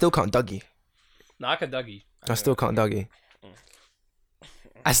 I still can't Dougie. No, I can Dougie. I still can't Dougie.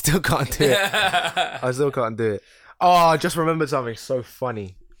 I still can't do it. Oh, I just remembered something so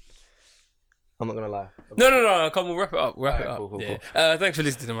funny. I'm not gonna lie. No. Come on, wrap it up. Cool. Thanks for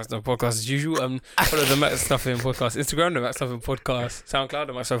listening to Matt Stuffing Podcast as usual. Follow the Matt Stuffing Podcast Instagram, the Matt Stuffing Podcast SoundCloud,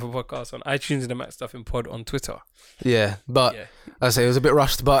 the Matt Stuffing Podcast on iTunes, and the Matt Stuffing Pod on Twitter. Yeah, but I say it was a bit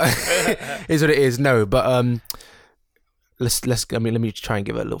rushed, but it is what it is. No, but let's. Let me try and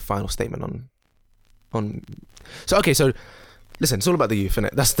give a little final statement on. So listen, it's all about the youth,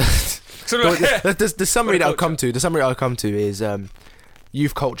 innit? That's the summary that I'll come to. The summary I'll come to is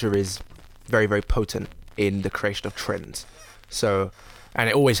youth culture is very, very potent in the creation of trends. So, and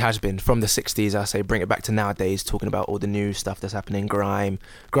it always has been from the 60s. I say bring it back to nowadays, talking about all the new stuff that's happening. Grime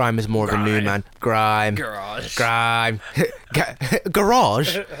is more of a new man. Garage.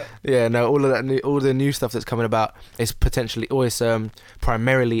 Yeah, no, all the new stuff that's coming about is potentially always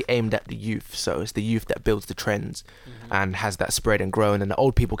primarily aimed at the youth. So it's the youth that builds the trends and has that spread and grown, and the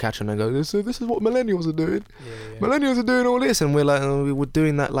old people catch on and go, so this is what millennials are doing. Yeah. Millennials are doing all this, and we're like, we were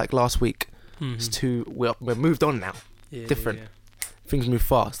doing that like last week. It's too, we're moved on now. Different. Yeah. Things move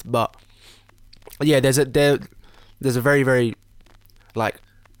fast, but yeah, there's a very, very like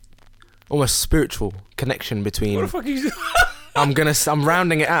almost spiritual connection between. What the fuck are you doing? I'm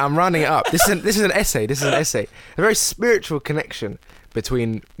rounding it out. I'm rounding it up. This is an essay. A very spiritual connection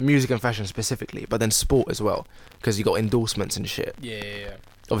between music and fashion specifically, but then sport as well, because you got endorsements and shit. Yeah.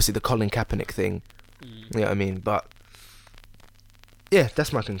 Obviously, the Colin Kaepernick thing. You know what I mean? But yeah,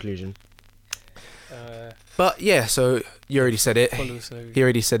 that's my conclusion. But yeah, so you already said it. He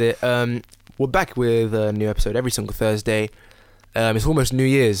already said it. We're back with a new episode every single Thursday. It's almost New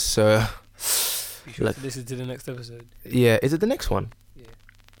Year's, so you should listen to the next episode. Yeah, is it the next one? Yeah.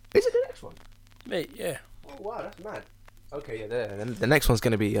 Is it the next one? Mate, yeah. Oh wow, that's mad. Okay, yeah, the next one's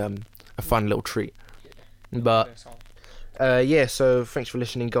gonna be a fun little treat. But yeah, so thanks for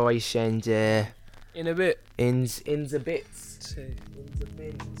listening, guys, and in a bit. Ins a bits. Ins a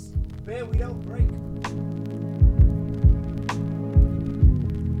bins. Bear, we don't break.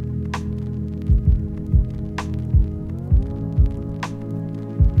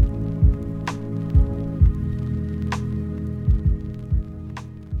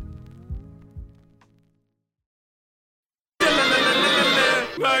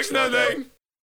 Max nothing.